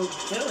piaggio will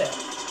do it.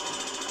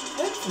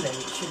 Hopefully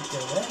it should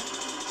do it.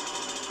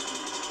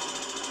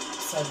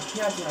 So the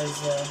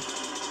piaggios are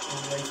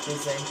always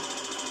busy.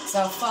 It's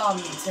our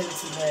farm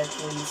utility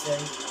vehicle, you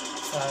see.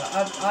 So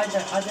I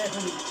don't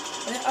really,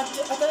 I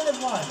don't know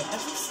why, but I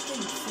just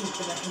didn't think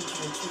the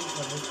Mahindra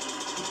Achiever was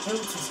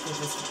built as good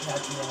as the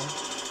piaggio.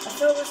 I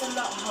thought it was a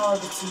lot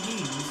harder to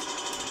use,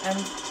 and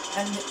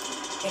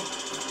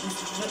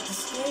the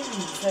steering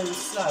was very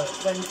slow.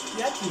 When the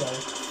piaggio,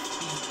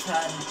 you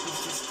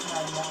just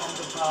turn the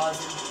handlebars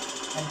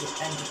and it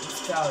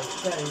just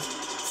goes.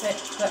 So,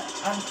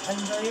 and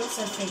I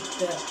also think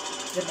that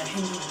the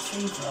Mahindra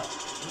Achiever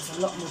was a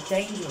lot more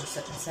dangerous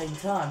at the same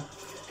time,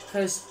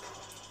 because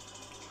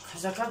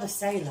I gotta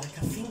say, like,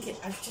 I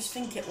just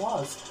think it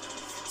was.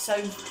 So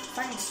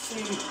thanks to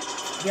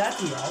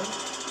piaggio,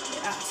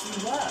 it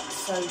actually works.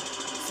 So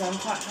I'm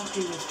quite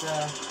happy with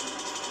the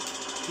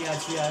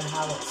piaggio and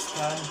how it's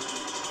going.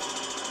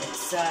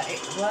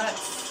 It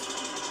works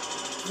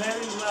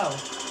very well.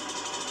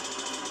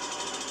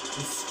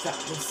 Just strap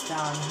this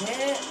down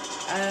here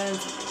and it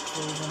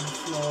falls on the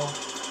floor.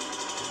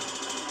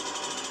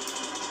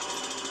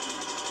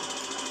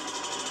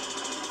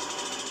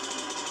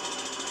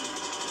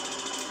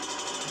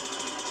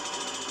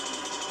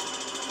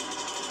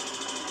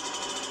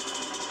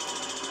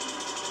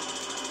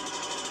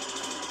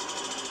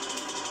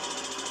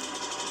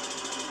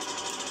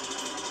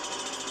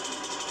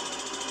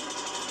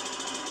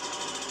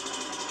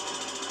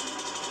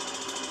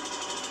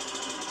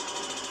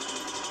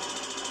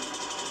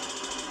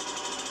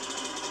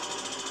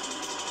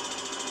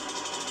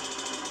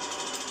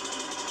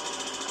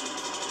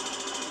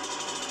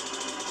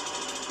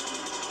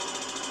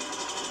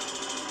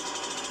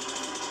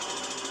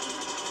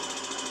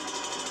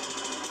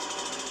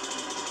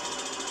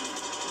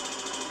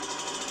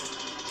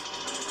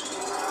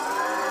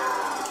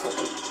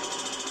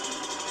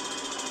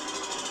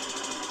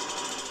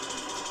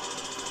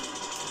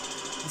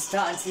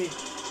 Starting to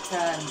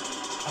turn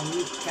and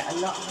get a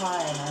lot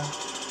higher now.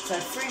 So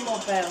 3 more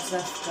bales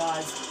left,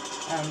 guys.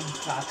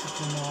 Got a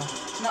couple more.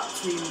 Not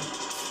too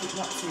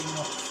much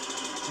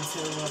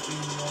until we'll be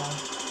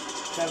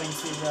going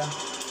to the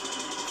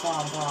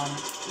farm barn.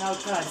 Now,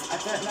 guys,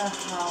 I don't know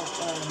how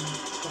the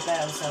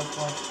bales sell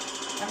point.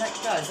 And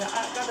guys,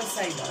 I gotta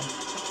say though,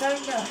 I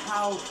don't know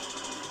how,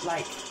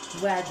 like,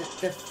 where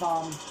the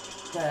farm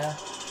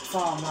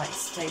like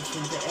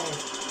station it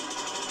is.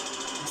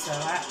 So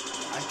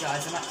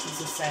guys, I'm actually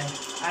just saying,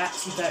 I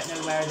actually don't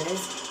know where it is,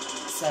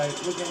 so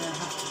we're going to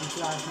have to be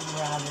driving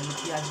around in the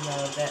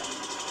piaggio a bit.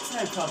 It's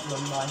no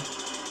problem though.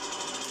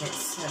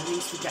 It's, at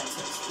least we get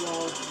to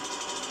explore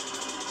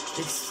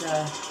this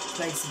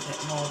place a bit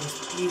more,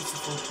 this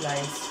beautiful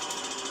place.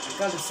 I've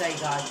got to say,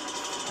 guys,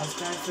 I was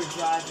going for a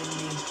drive in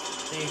the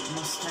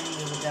Mustang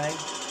the other day,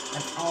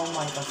 and oh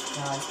my gosh,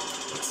 guys,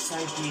 it's so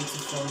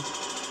beautiful.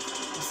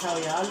 I tell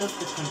you, I love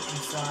the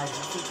countryside.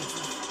 I think it's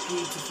a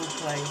beautiful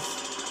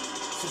place.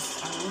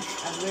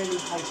 I really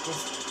hope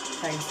this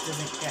place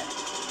doesn't get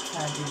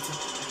turned into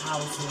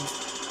houses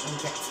or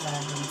get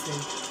turned into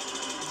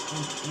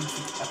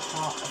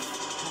apartments,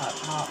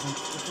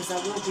 because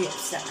I will be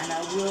upset, and I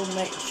will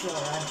make sure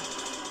I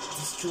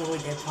destroy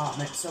the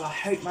apartment. So I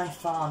hope my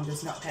farm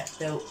does not get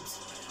built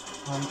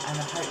on, and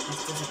I hope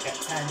this doesn't get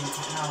turned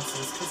into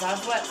houses, because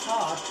I've worked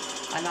hard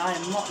and I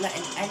am not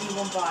letting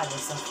anyone buy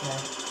this off me.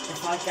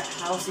 If I get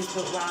houses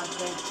built around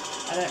me,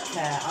 I don't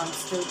care. I'm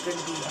still going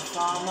to be a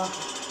farmer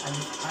and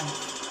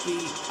be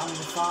on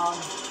the farm.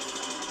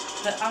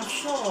 But I'm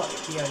sure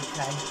it'll be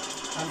okay.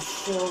 I'm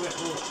sure it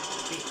will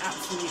be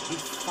absolutely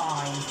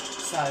fine.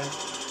 So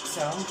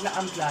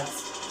I'm glad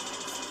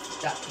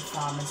that the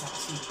farm is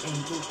actually in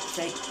good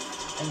shape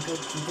and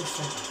good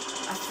condition.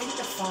 I think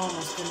the farm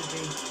was going to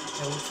be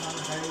built on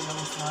a very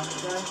long time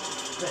ago,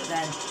 but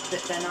then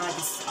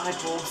I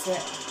bought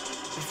it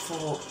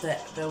before the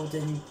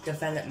building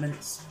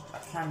developments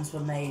plans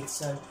were made.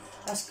 So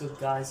that's good,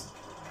 guys.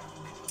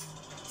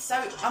 So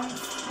I'm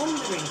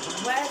wondering,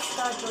 where should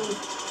I build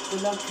the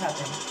log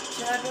cabin?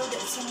 Should I build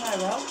it somewhere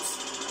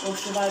else, or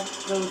should I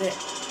build it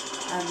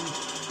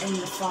in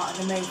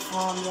the main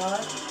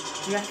farmyard?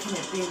 Do you reckon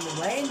it'd be in the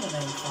way in the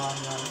main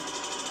farmyard?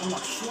 I'm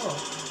not sure,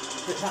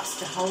 but that's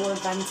the whole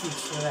advantage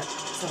to it.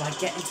 So I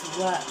get into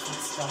work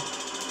faster.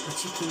 The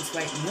chickens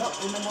wake me up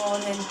in the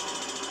morning.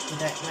 They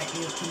don't wake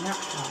me up in that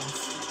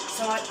house.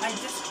 So I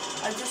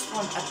just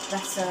want a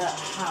better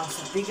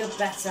house, a bigger,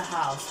 better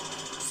house.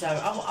 So and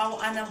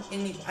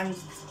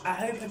I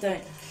hope I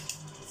don't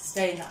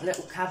stay in that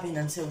little cabin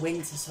until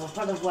winter. So I've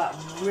got to work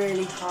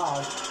really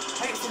hard.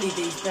 Hopefully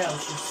these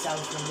bills should sell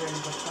for a really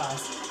good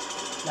price,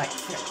 like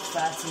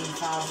 £13,000.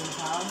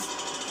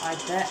 I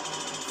bet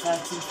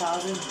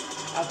 13,000.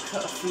 I'll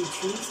cut a few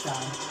trees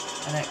down.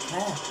 I don't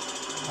care.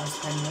 I'll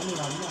spend money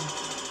on them.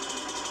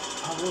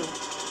 I will.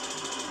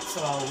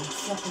 So I'll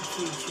chop a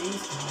few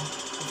trees down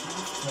if I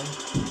have to.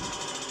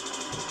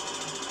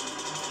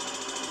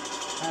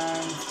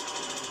 And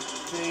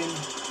boom,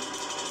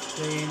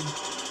 boom,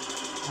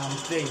 and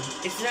boom.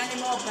 Is there any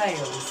more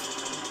bales?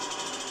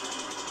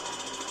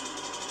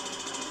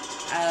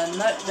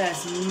 No,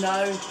 there's no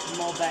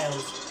more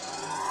bales.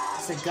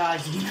 So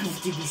guys, you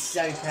have to be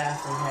so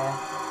careful here.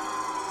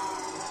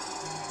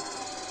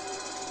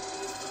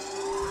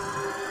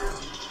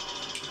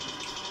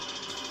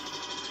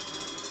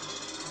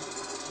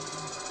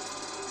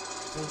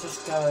 We'll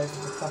just go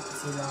over the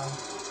property line.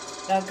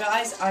 Now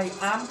guys, I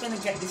am going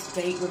to get this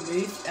gate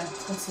removed and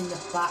put in the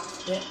back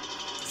bit.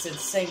 So the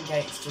same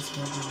gate's just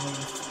going to be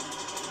moved.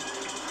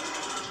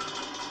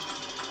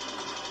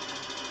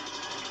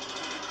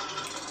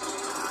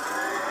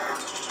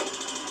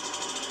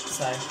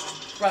 So,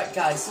 right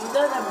guys, so we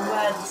don't know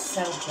where the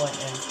sell point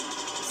is.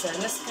 So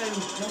let's go to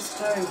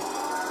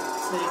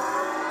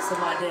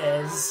some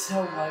ideas.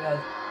 Oh my god.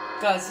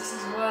 Guys, this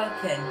is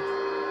working.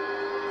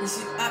 This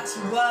is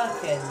actually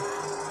working.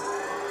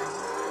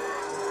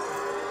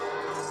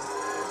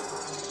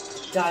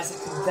 Guys, I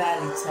can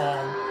barely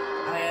turn.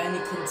 I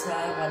only can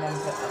turn when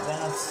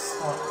I've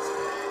stopped.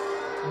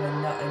 When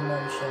I'm not in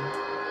motion.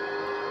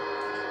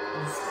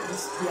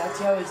 This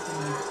piaggio is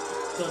going to be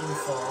done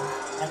for,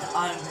 and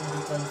I'm going to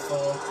be done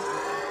for.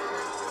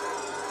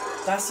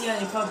 That's the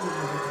only problem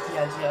with the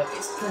piaggio.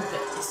 It's good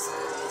that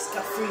it's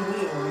got 3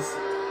 wheels,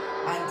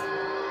 and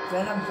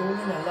when I'm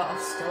hauling a lot of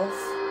stuff,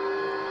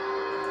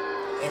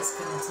 it's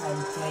going to turn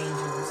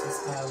dangerous as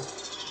hell.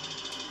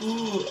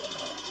 Ooh,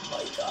 oh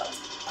my god.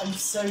 I'm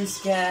so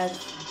scared.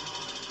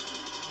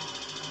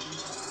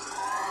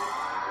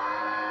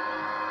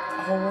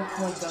 Oh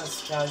my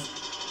gosh, guys.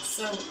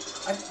 So,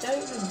 I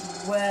don't know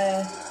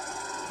where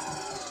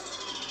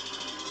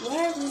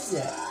is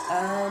it?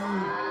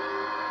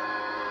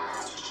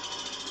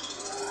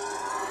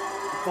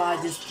 By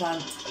this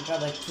plant, I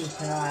gotta keep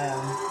an eye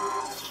on.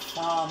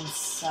 Farm,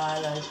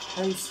 silo,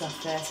 post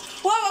office.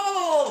 Whoa, whoa,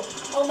 whoa, whoa!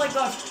 Oh my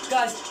gosh,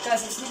 guys,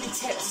 it's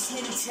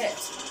nearly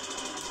tipped,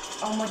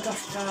 Oh my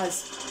gosh,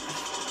 guys.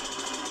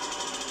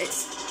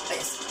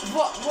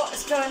 What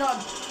is going on?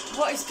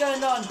 What is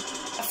going on?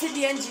 I think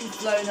the engine's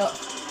blown up.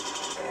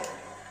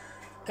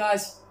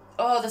 Guys,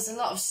 oh, there's a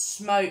lot of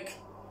smoke.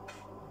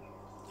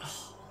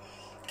 Oh,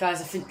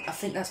 guys, I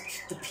think that's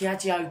the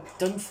piaggio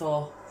done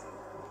for.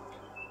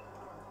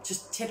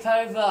 Just tip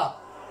over.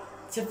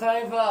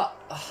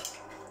 Oh,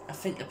 I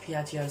think the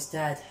piaggio's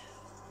dead.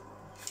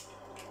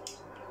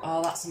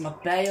 Oh, that's in my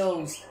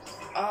bales.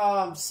 Oh,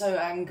 I'm so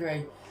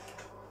angry.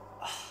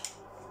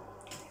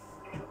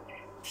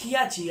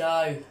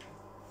 Piaggio.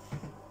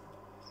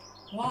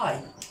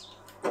 Why?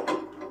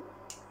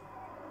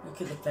 Look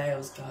at the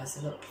bales, guys.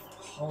 They look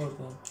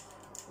horrible.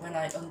 When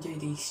I undo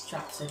these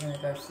straps, they're going to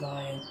go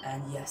flying.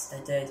 And yes, they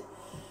did.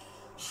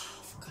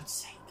 For God's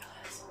sake,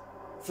 guys.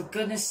 For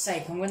goodness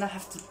sake, I'm going to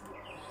have to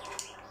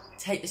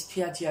take this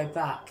piaggio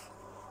back.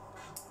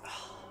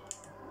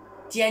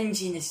 The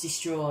engine is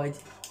destroyed.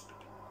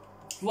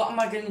 What am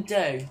I going to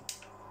do?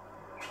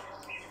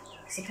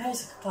 I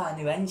suppose I could buy a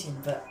new engine,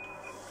 but...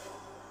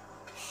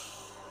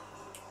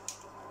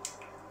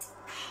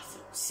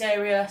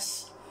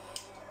 Serious.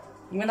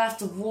 I'm gonna have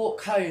to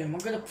walk home. I'm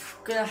gonna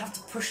have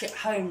to push it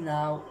home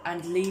now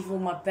and leave all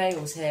my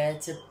bales here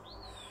to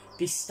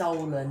be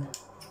stolen.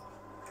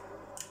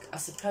 I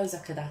suppose I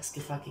could ask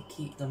if I could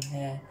keep them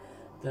here,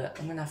 but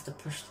I'm gonna have to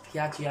push the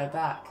piaggio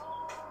back.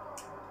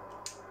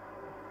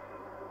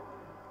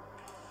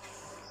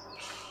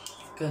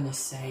 goodness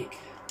sake.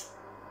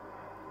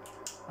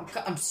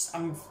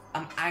 I'm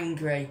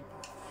angry.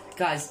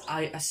 Guys,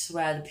 I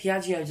swear the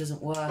Piaggio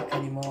doesn't work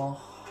anymore.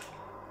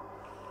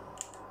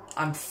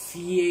 I'm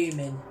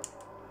fuming.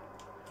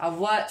 I've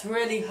worked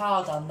really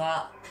hard on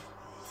that.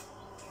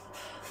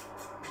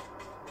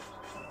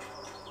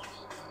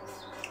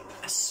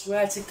 I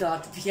swear to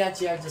God, the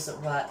Piaggio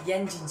doesn't work. The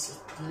engine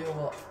just blew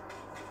up.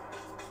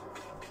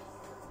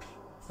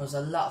 There was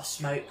a lot of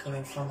smoke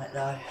coming from it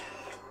though.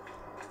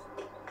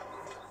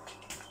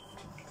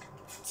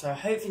 So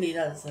hopefully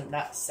that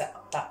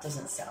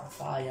doesn't set on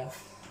fire.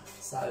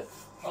 So,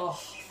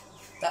 oh,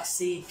 that's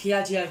the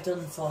Piaggio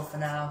done for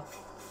now.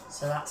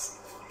 So that's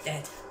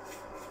dead.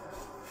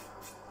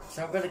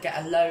 So I'm going to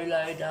get a low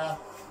loader,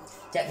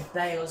 get the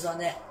bales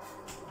on it.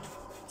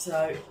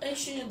 So it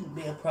shouldn't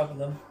be a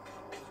problem.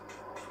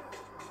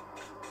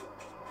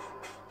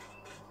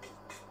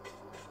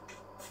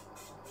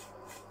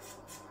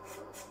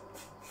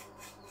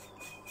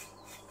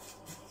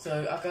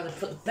 So I've got to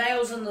put the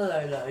bales on the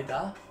low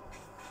loader.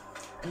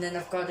 And then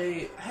I've got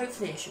to,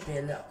 hopefully it should be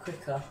a little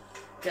quicker,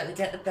 get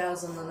the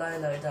bales on the low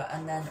loader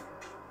and then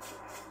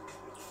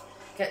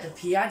get the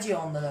Piaggio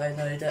on the low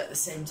loader at the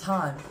same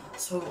time.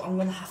 So I'm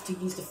going to have to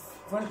use the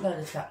front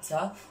loader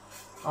tractor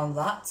on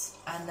that,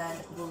 and then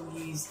we'll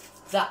use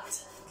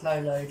that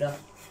low loader.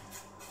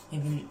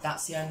 Even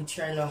that's the only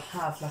trailer I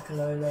have like a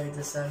low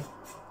loader, so.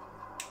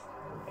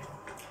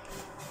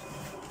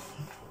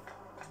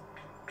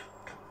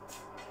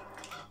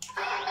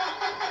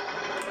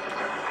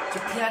 The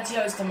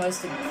Piaggio is the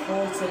most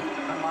important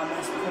and my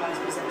most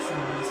prized possession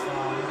on this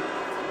farm,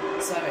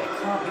 so it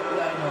can't be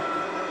blown up.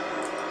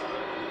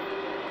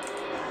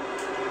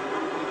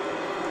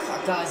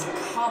 Guys, I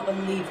can't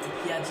believe the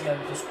Piaggio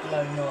just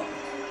blown up.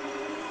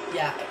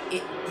 Yeah,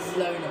 it's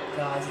blown up,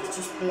 guys. It's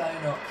just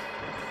blown up.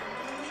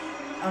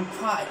 I'm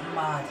quite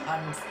mad,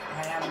 and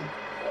I am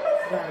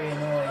very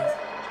annoyed.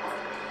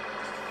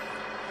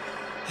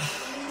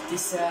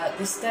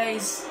 This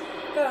day's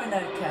going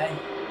okay.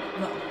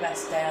 Not the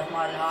best day of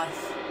my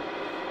life,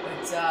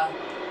 but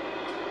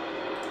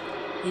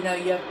you know,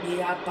 you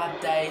have bad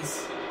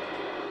days.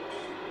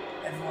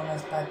 Everyone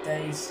has bad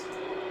days.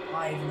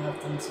 I even have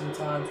them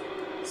sometimes.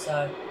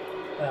 So,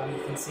 well,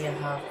 you can see I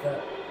have,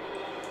 but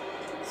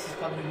this is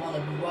probably one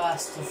of the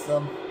worst of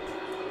them.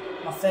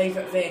 My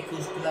favourite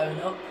vehicle's blown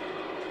up.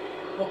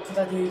 What could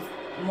I do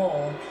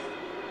more?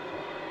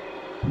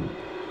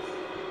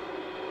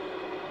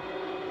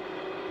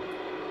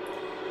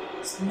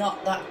 It's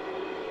not that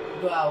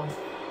well,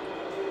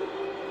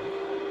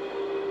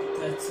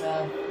 but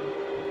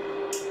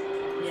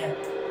yeah.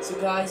 So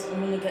guys, I'm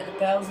gonna get the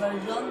bales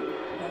loaded on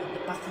at the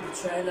back of the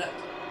trailer.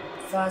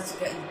 First,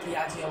 getting the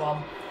Piaggio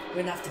on, we're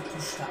gonna have to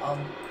push that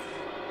on.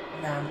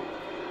 Now,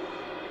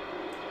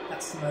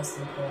 that's the most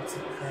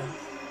important thing.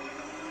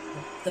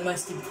 The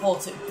most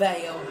important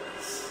bale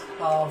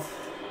of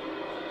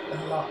the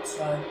lot.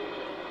 So,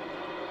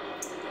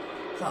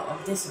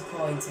 I'm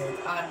disappointed.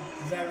 I'm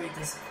very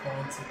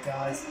disappointed,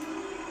 guys.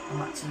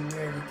 I'm actually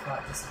really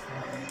quite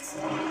disappointed. So.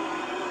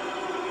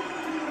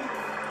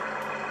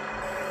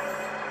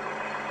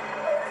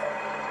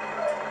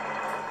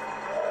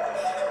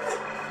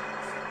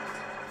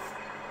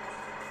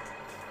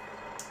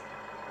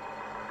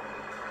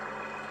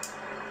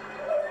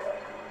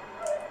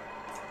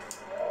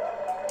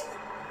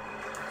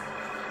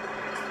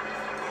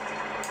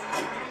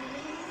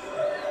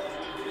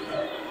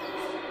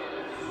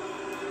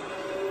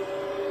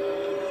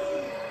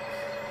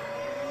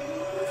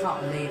 I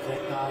can't believe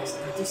it, guys.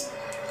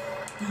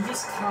 You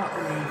just can't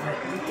believe it.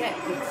 You get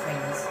good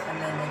things and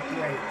then they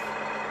break.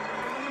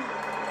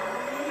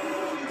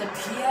 The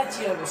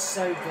Piaggio was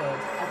so good.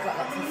 I got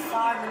that for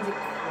 500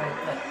 quid,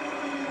 but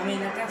I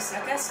mean, I guess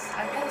they're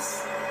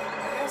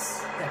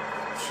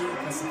cheap,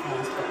 I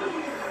suppose.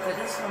 But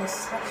this one is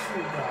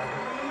special, though.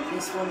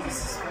 This one is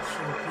a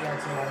special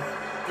Piaggio.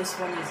 This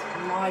one is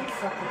my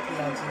proper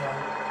Piaggio,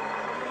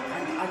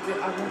 and I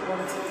wouldn't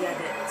want to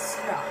get it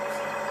scrapped.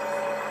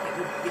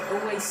 It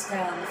always stay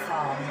on the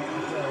farm, it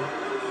will,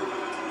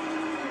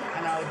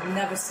 and I would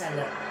never sell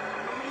it.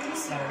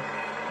 So,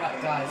 right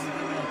guys, we're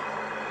going to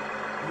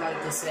load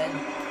this in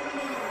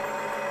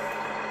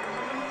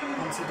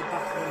onto the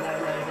back of the low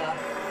loader.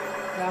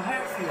 Now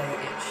hopefully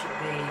it should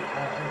be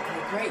okay.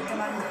 Great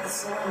demand at the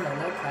sawmill,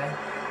 okay.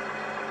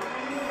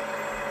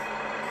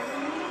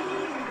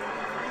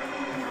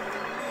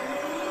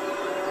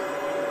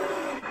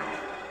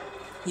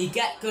 You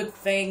get good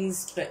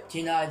things, but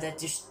you know, they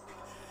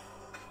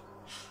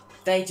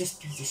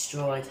just be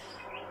destroyed.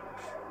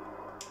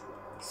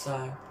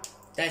 So,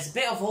 there's a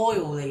bit of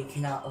oil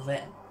leaking out of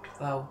it.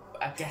 Well,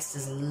 I guess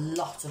there's a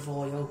lot of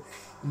oil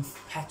and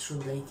petrol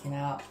leaking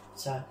out.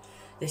 So,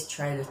 this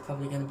trailer's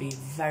probably going to be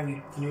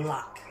very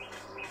black.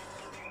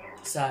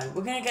 So,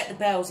 we're going to get the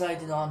bales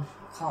loaded on.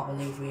 I can't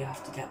believe we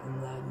have to get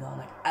them loaded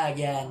on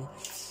again.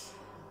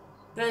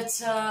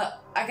 But,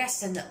 I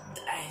guess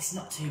it's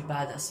not too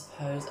bad, I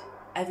suppose.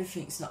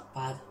 Everything's not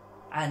bad.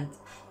 And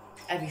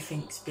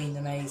everything's been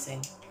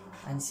amazing.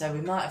 And so we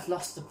might have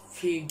lost a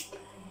few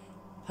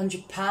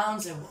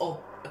 £100 or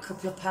a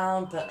couple of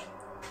pounds, but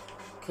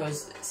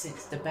because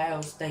since the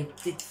bells they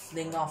did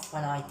fling off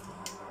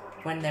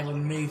when they were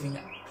moving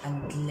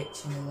and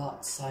glitching a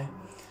lot, so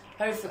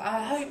hopefully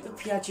I hope the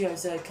Piaggio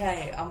is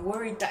okay. I'm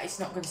worried that it's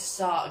not going to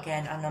start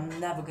again and I'm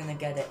never going to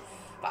get it,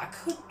 but I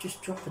could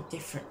just drop a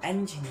different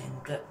engine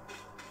in, but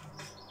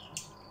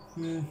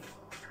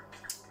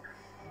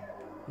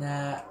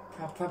nah,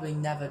 I'll probably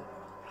never,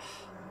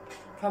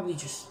 probably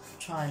just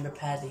try and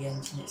repair the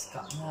engine it's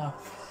got now.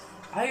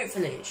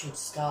 Hopefully it should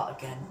start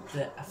again,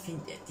 but I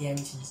think that the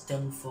engine's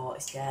done for,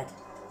 it's dead.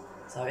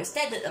 So it's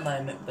dead at the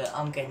moment, but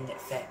I'm getting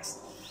it fixed.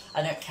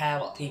 I don't care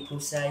what people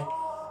say.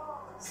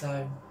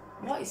 So,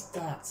 what is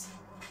that?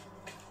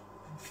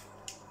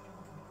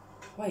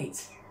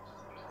 Wait,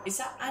 is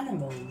that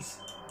animals?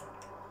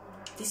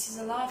 This is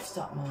a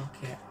livestock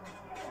market.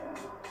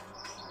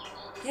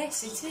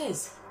 Yes, it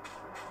is.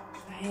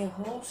 I hear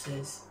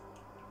horses.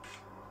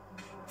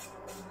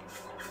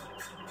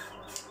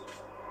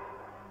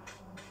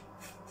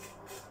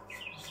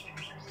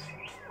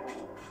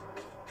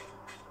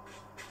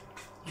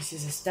 This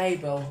is a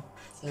stable,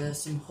 so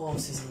there's some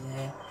horses in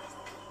here.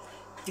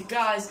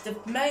 The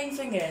main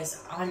thing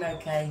is, I'm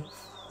okay,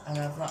 and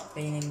I've not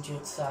been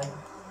injured, so...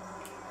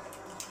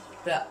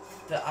 But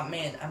I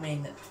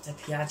mean, the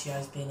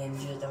Piaggio's been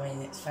injured, I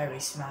mean, it's very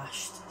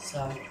smashed,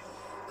 so...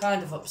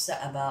 Kind of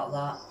upset about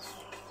that.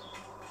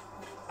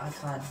 I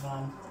kind of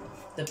am.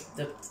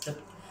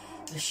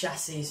 The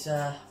chassis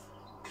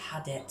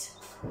had it.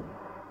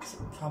 It's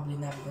probably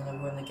never going to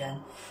run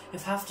again.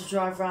 If I have to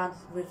drive around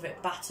with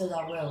it battered,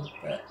 I will,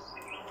 but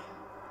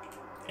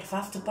if I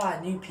have to buy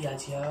a new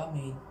Piaggio, I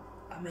mean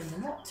they're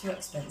not too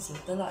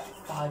expensive, they're like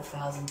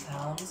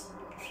 £5,000.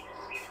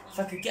 If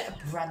I could get a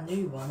brand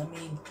new one, I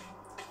mean,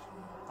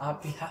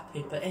 I'd be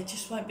happy, but it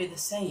just won't be the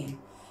same.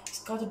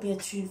 It's got to be a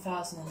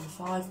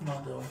 2005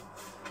 model.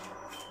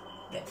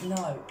 But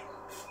no,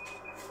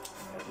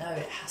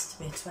 it has to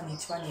be a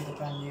 2020, the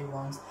brand new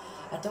ones.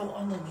 I don't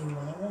want a new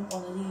one, I want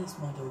one of these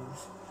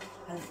models.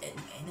 And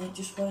it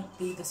just won't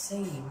be the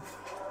same.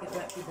 It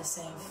won't be the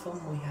same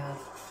fun we have.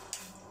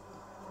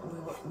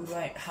 We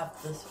won't have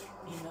the,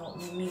 you know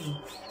what I mean?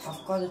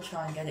 I've got to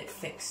try and get it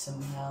fixed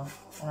somehow.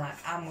 And I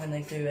am going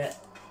to do it.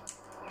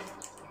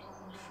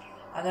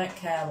 I don't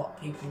care what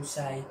people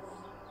say.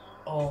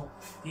 Or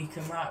you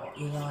can write what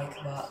you like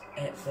about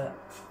it, but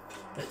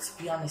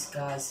to be honest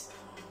guys,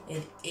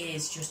 it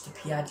is just a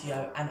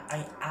Piaggio and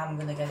I am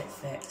going to get it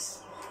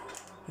fixed.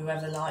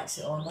 Whoever likes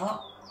it or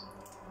not,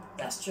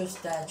 that's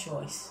just their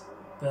choice,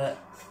 but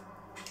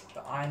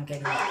I'm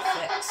getting it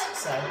fixed.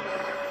 So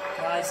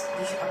guys,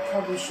 I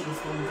probably should have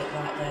filmed it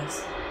like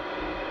this.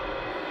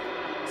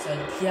 So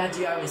the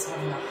Piaggio is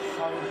having a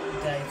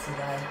horrible day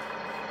today.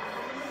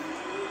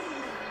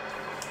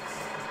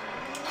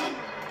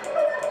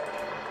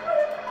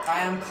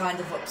 I am kind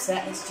of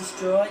upset it's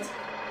destroyed,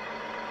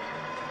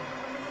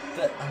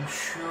 but I'm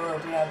sure I'll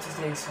be able to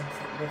do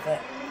something with it.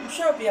 I'm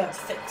sure I'll be able to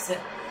fix it.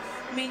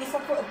 I mean, if I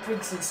put a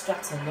Briggs &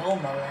 Stratton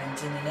lawnmower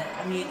engine in it,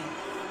 I mean,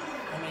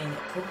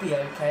 it could be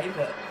okay,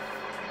 but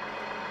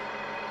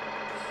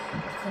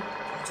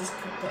I just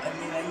could put a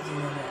new engine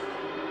in it.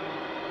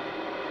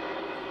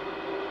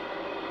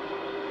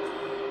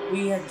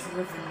 We had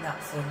driven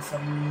that thing for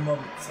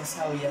months, I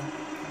tell you.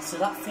 So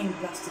that thing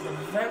lasted a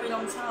very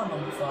long time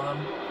on the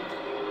farm.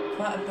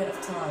 Quite a bit of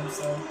time,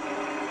 so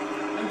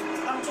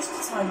I'm just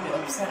a tiny bit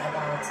upset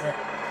about it.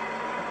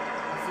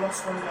 I've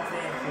lost one of my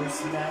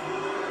vehicles today,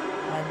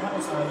 and that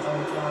was our old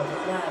yard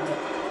up there, but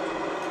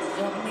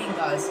you know what I mean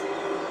guys,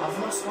 I've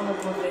lost one of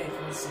my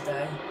vehicles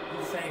today,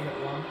 my favourite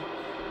one,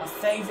 my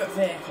favourite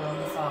vehicle on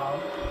the farm,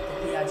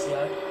 the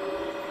Piaggio,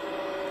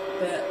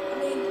 but I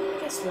mean, I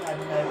guess we're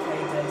having an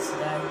okay day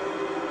today.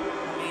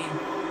 I mean,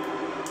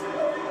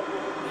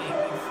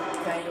 we've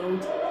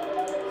failed,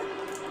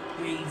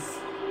 we've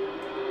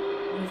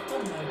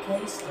done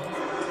okay stuff,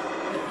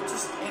 but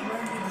it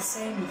won't be the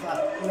same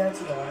without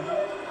Piaggio.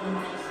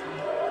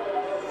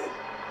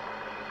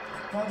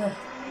 I've got to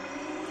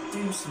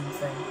do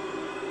something.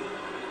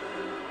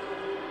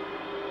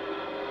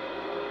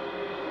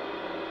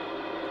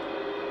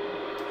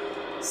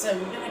 So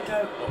we're going to go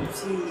up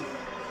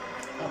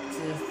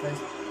to the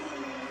first.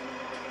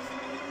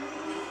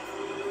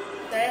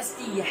 There's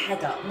the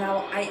header. Now,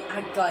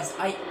 guys,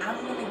 I am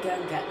going to go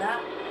and get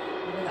that.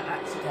 I'm going to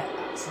actually get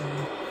that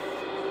soon.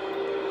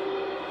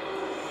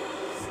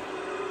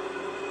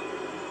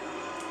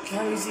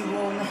 Cozy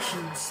Wall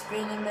Nation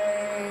spinning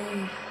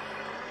me.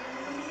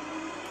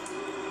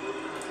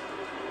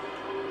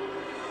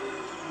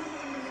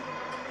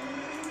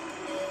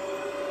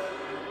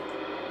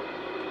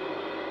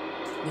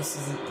 This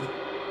isn't the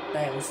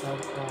bale cell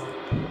point.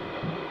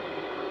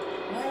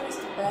 Where is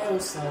the bale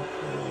cell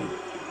point?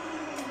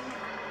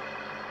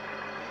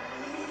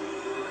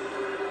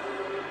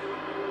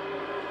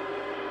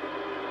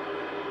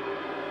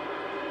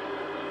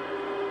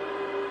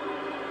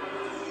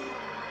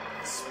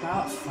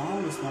 Sprouts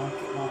Farmers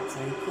Market might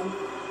take them.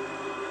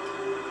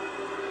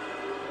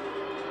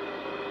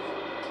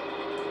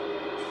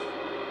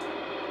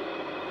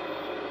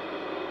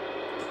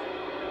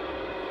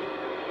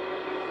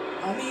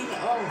 I mean,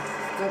 oh,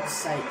 for God's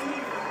sake.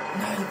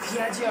 No, the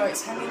Piaggio,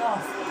 it's hanging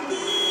off.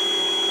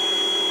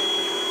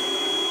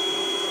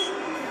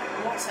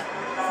 What's that?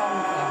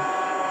 Honker.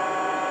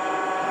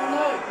 Oh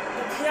no,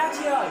 the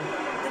Piaggio!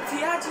 The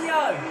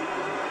Piaggio!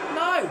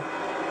 No!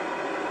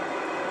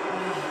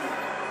 Oh,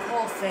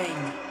 poor thing.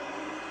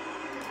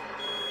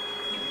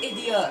 You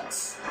idiots.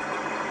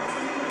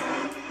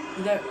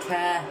 You don't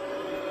care.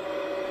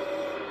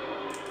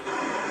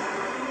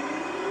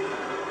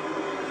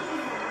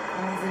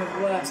 I'm having the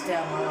worst day of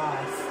my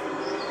life.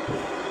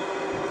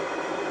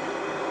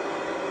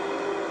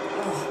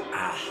 Oh,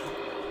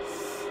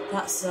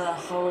 that's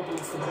horrible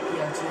for the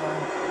piaggio.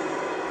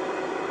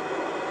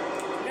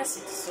 I guess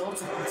it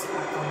sort of puts it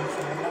back on the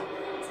trailer.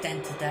 It's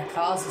dented their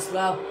cars as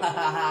well. Ha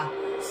ha ha.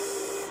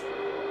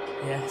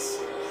 Yes.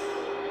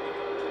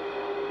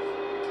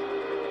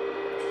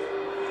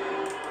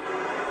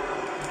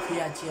 The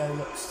piaggio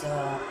looks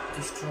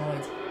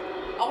destroyed.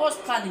 I was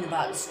planning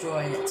about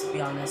destroying it, to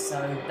be honest,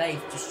 so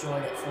they've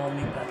destroyed it for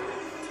me, but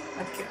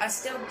I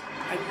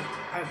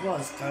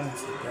was going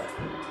to, but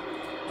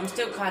I'm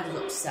still kind of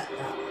upset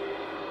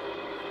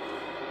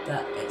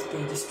that it's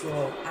been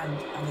destroyed, and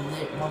I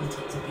didn't want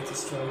it to be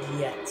destroyed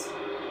yet.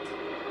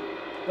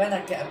 When I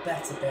get a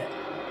better bit,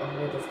 I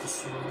would have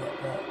destroyed it,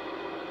 but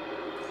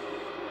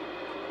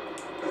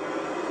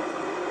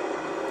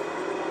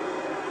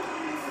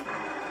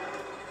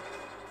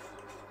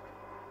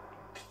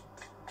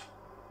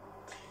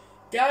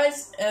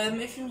guys,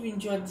 if you've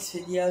enjoyed this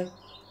video,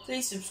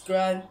 please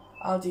subscribe.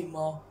 I'll do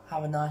more.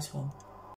 Have a nice one.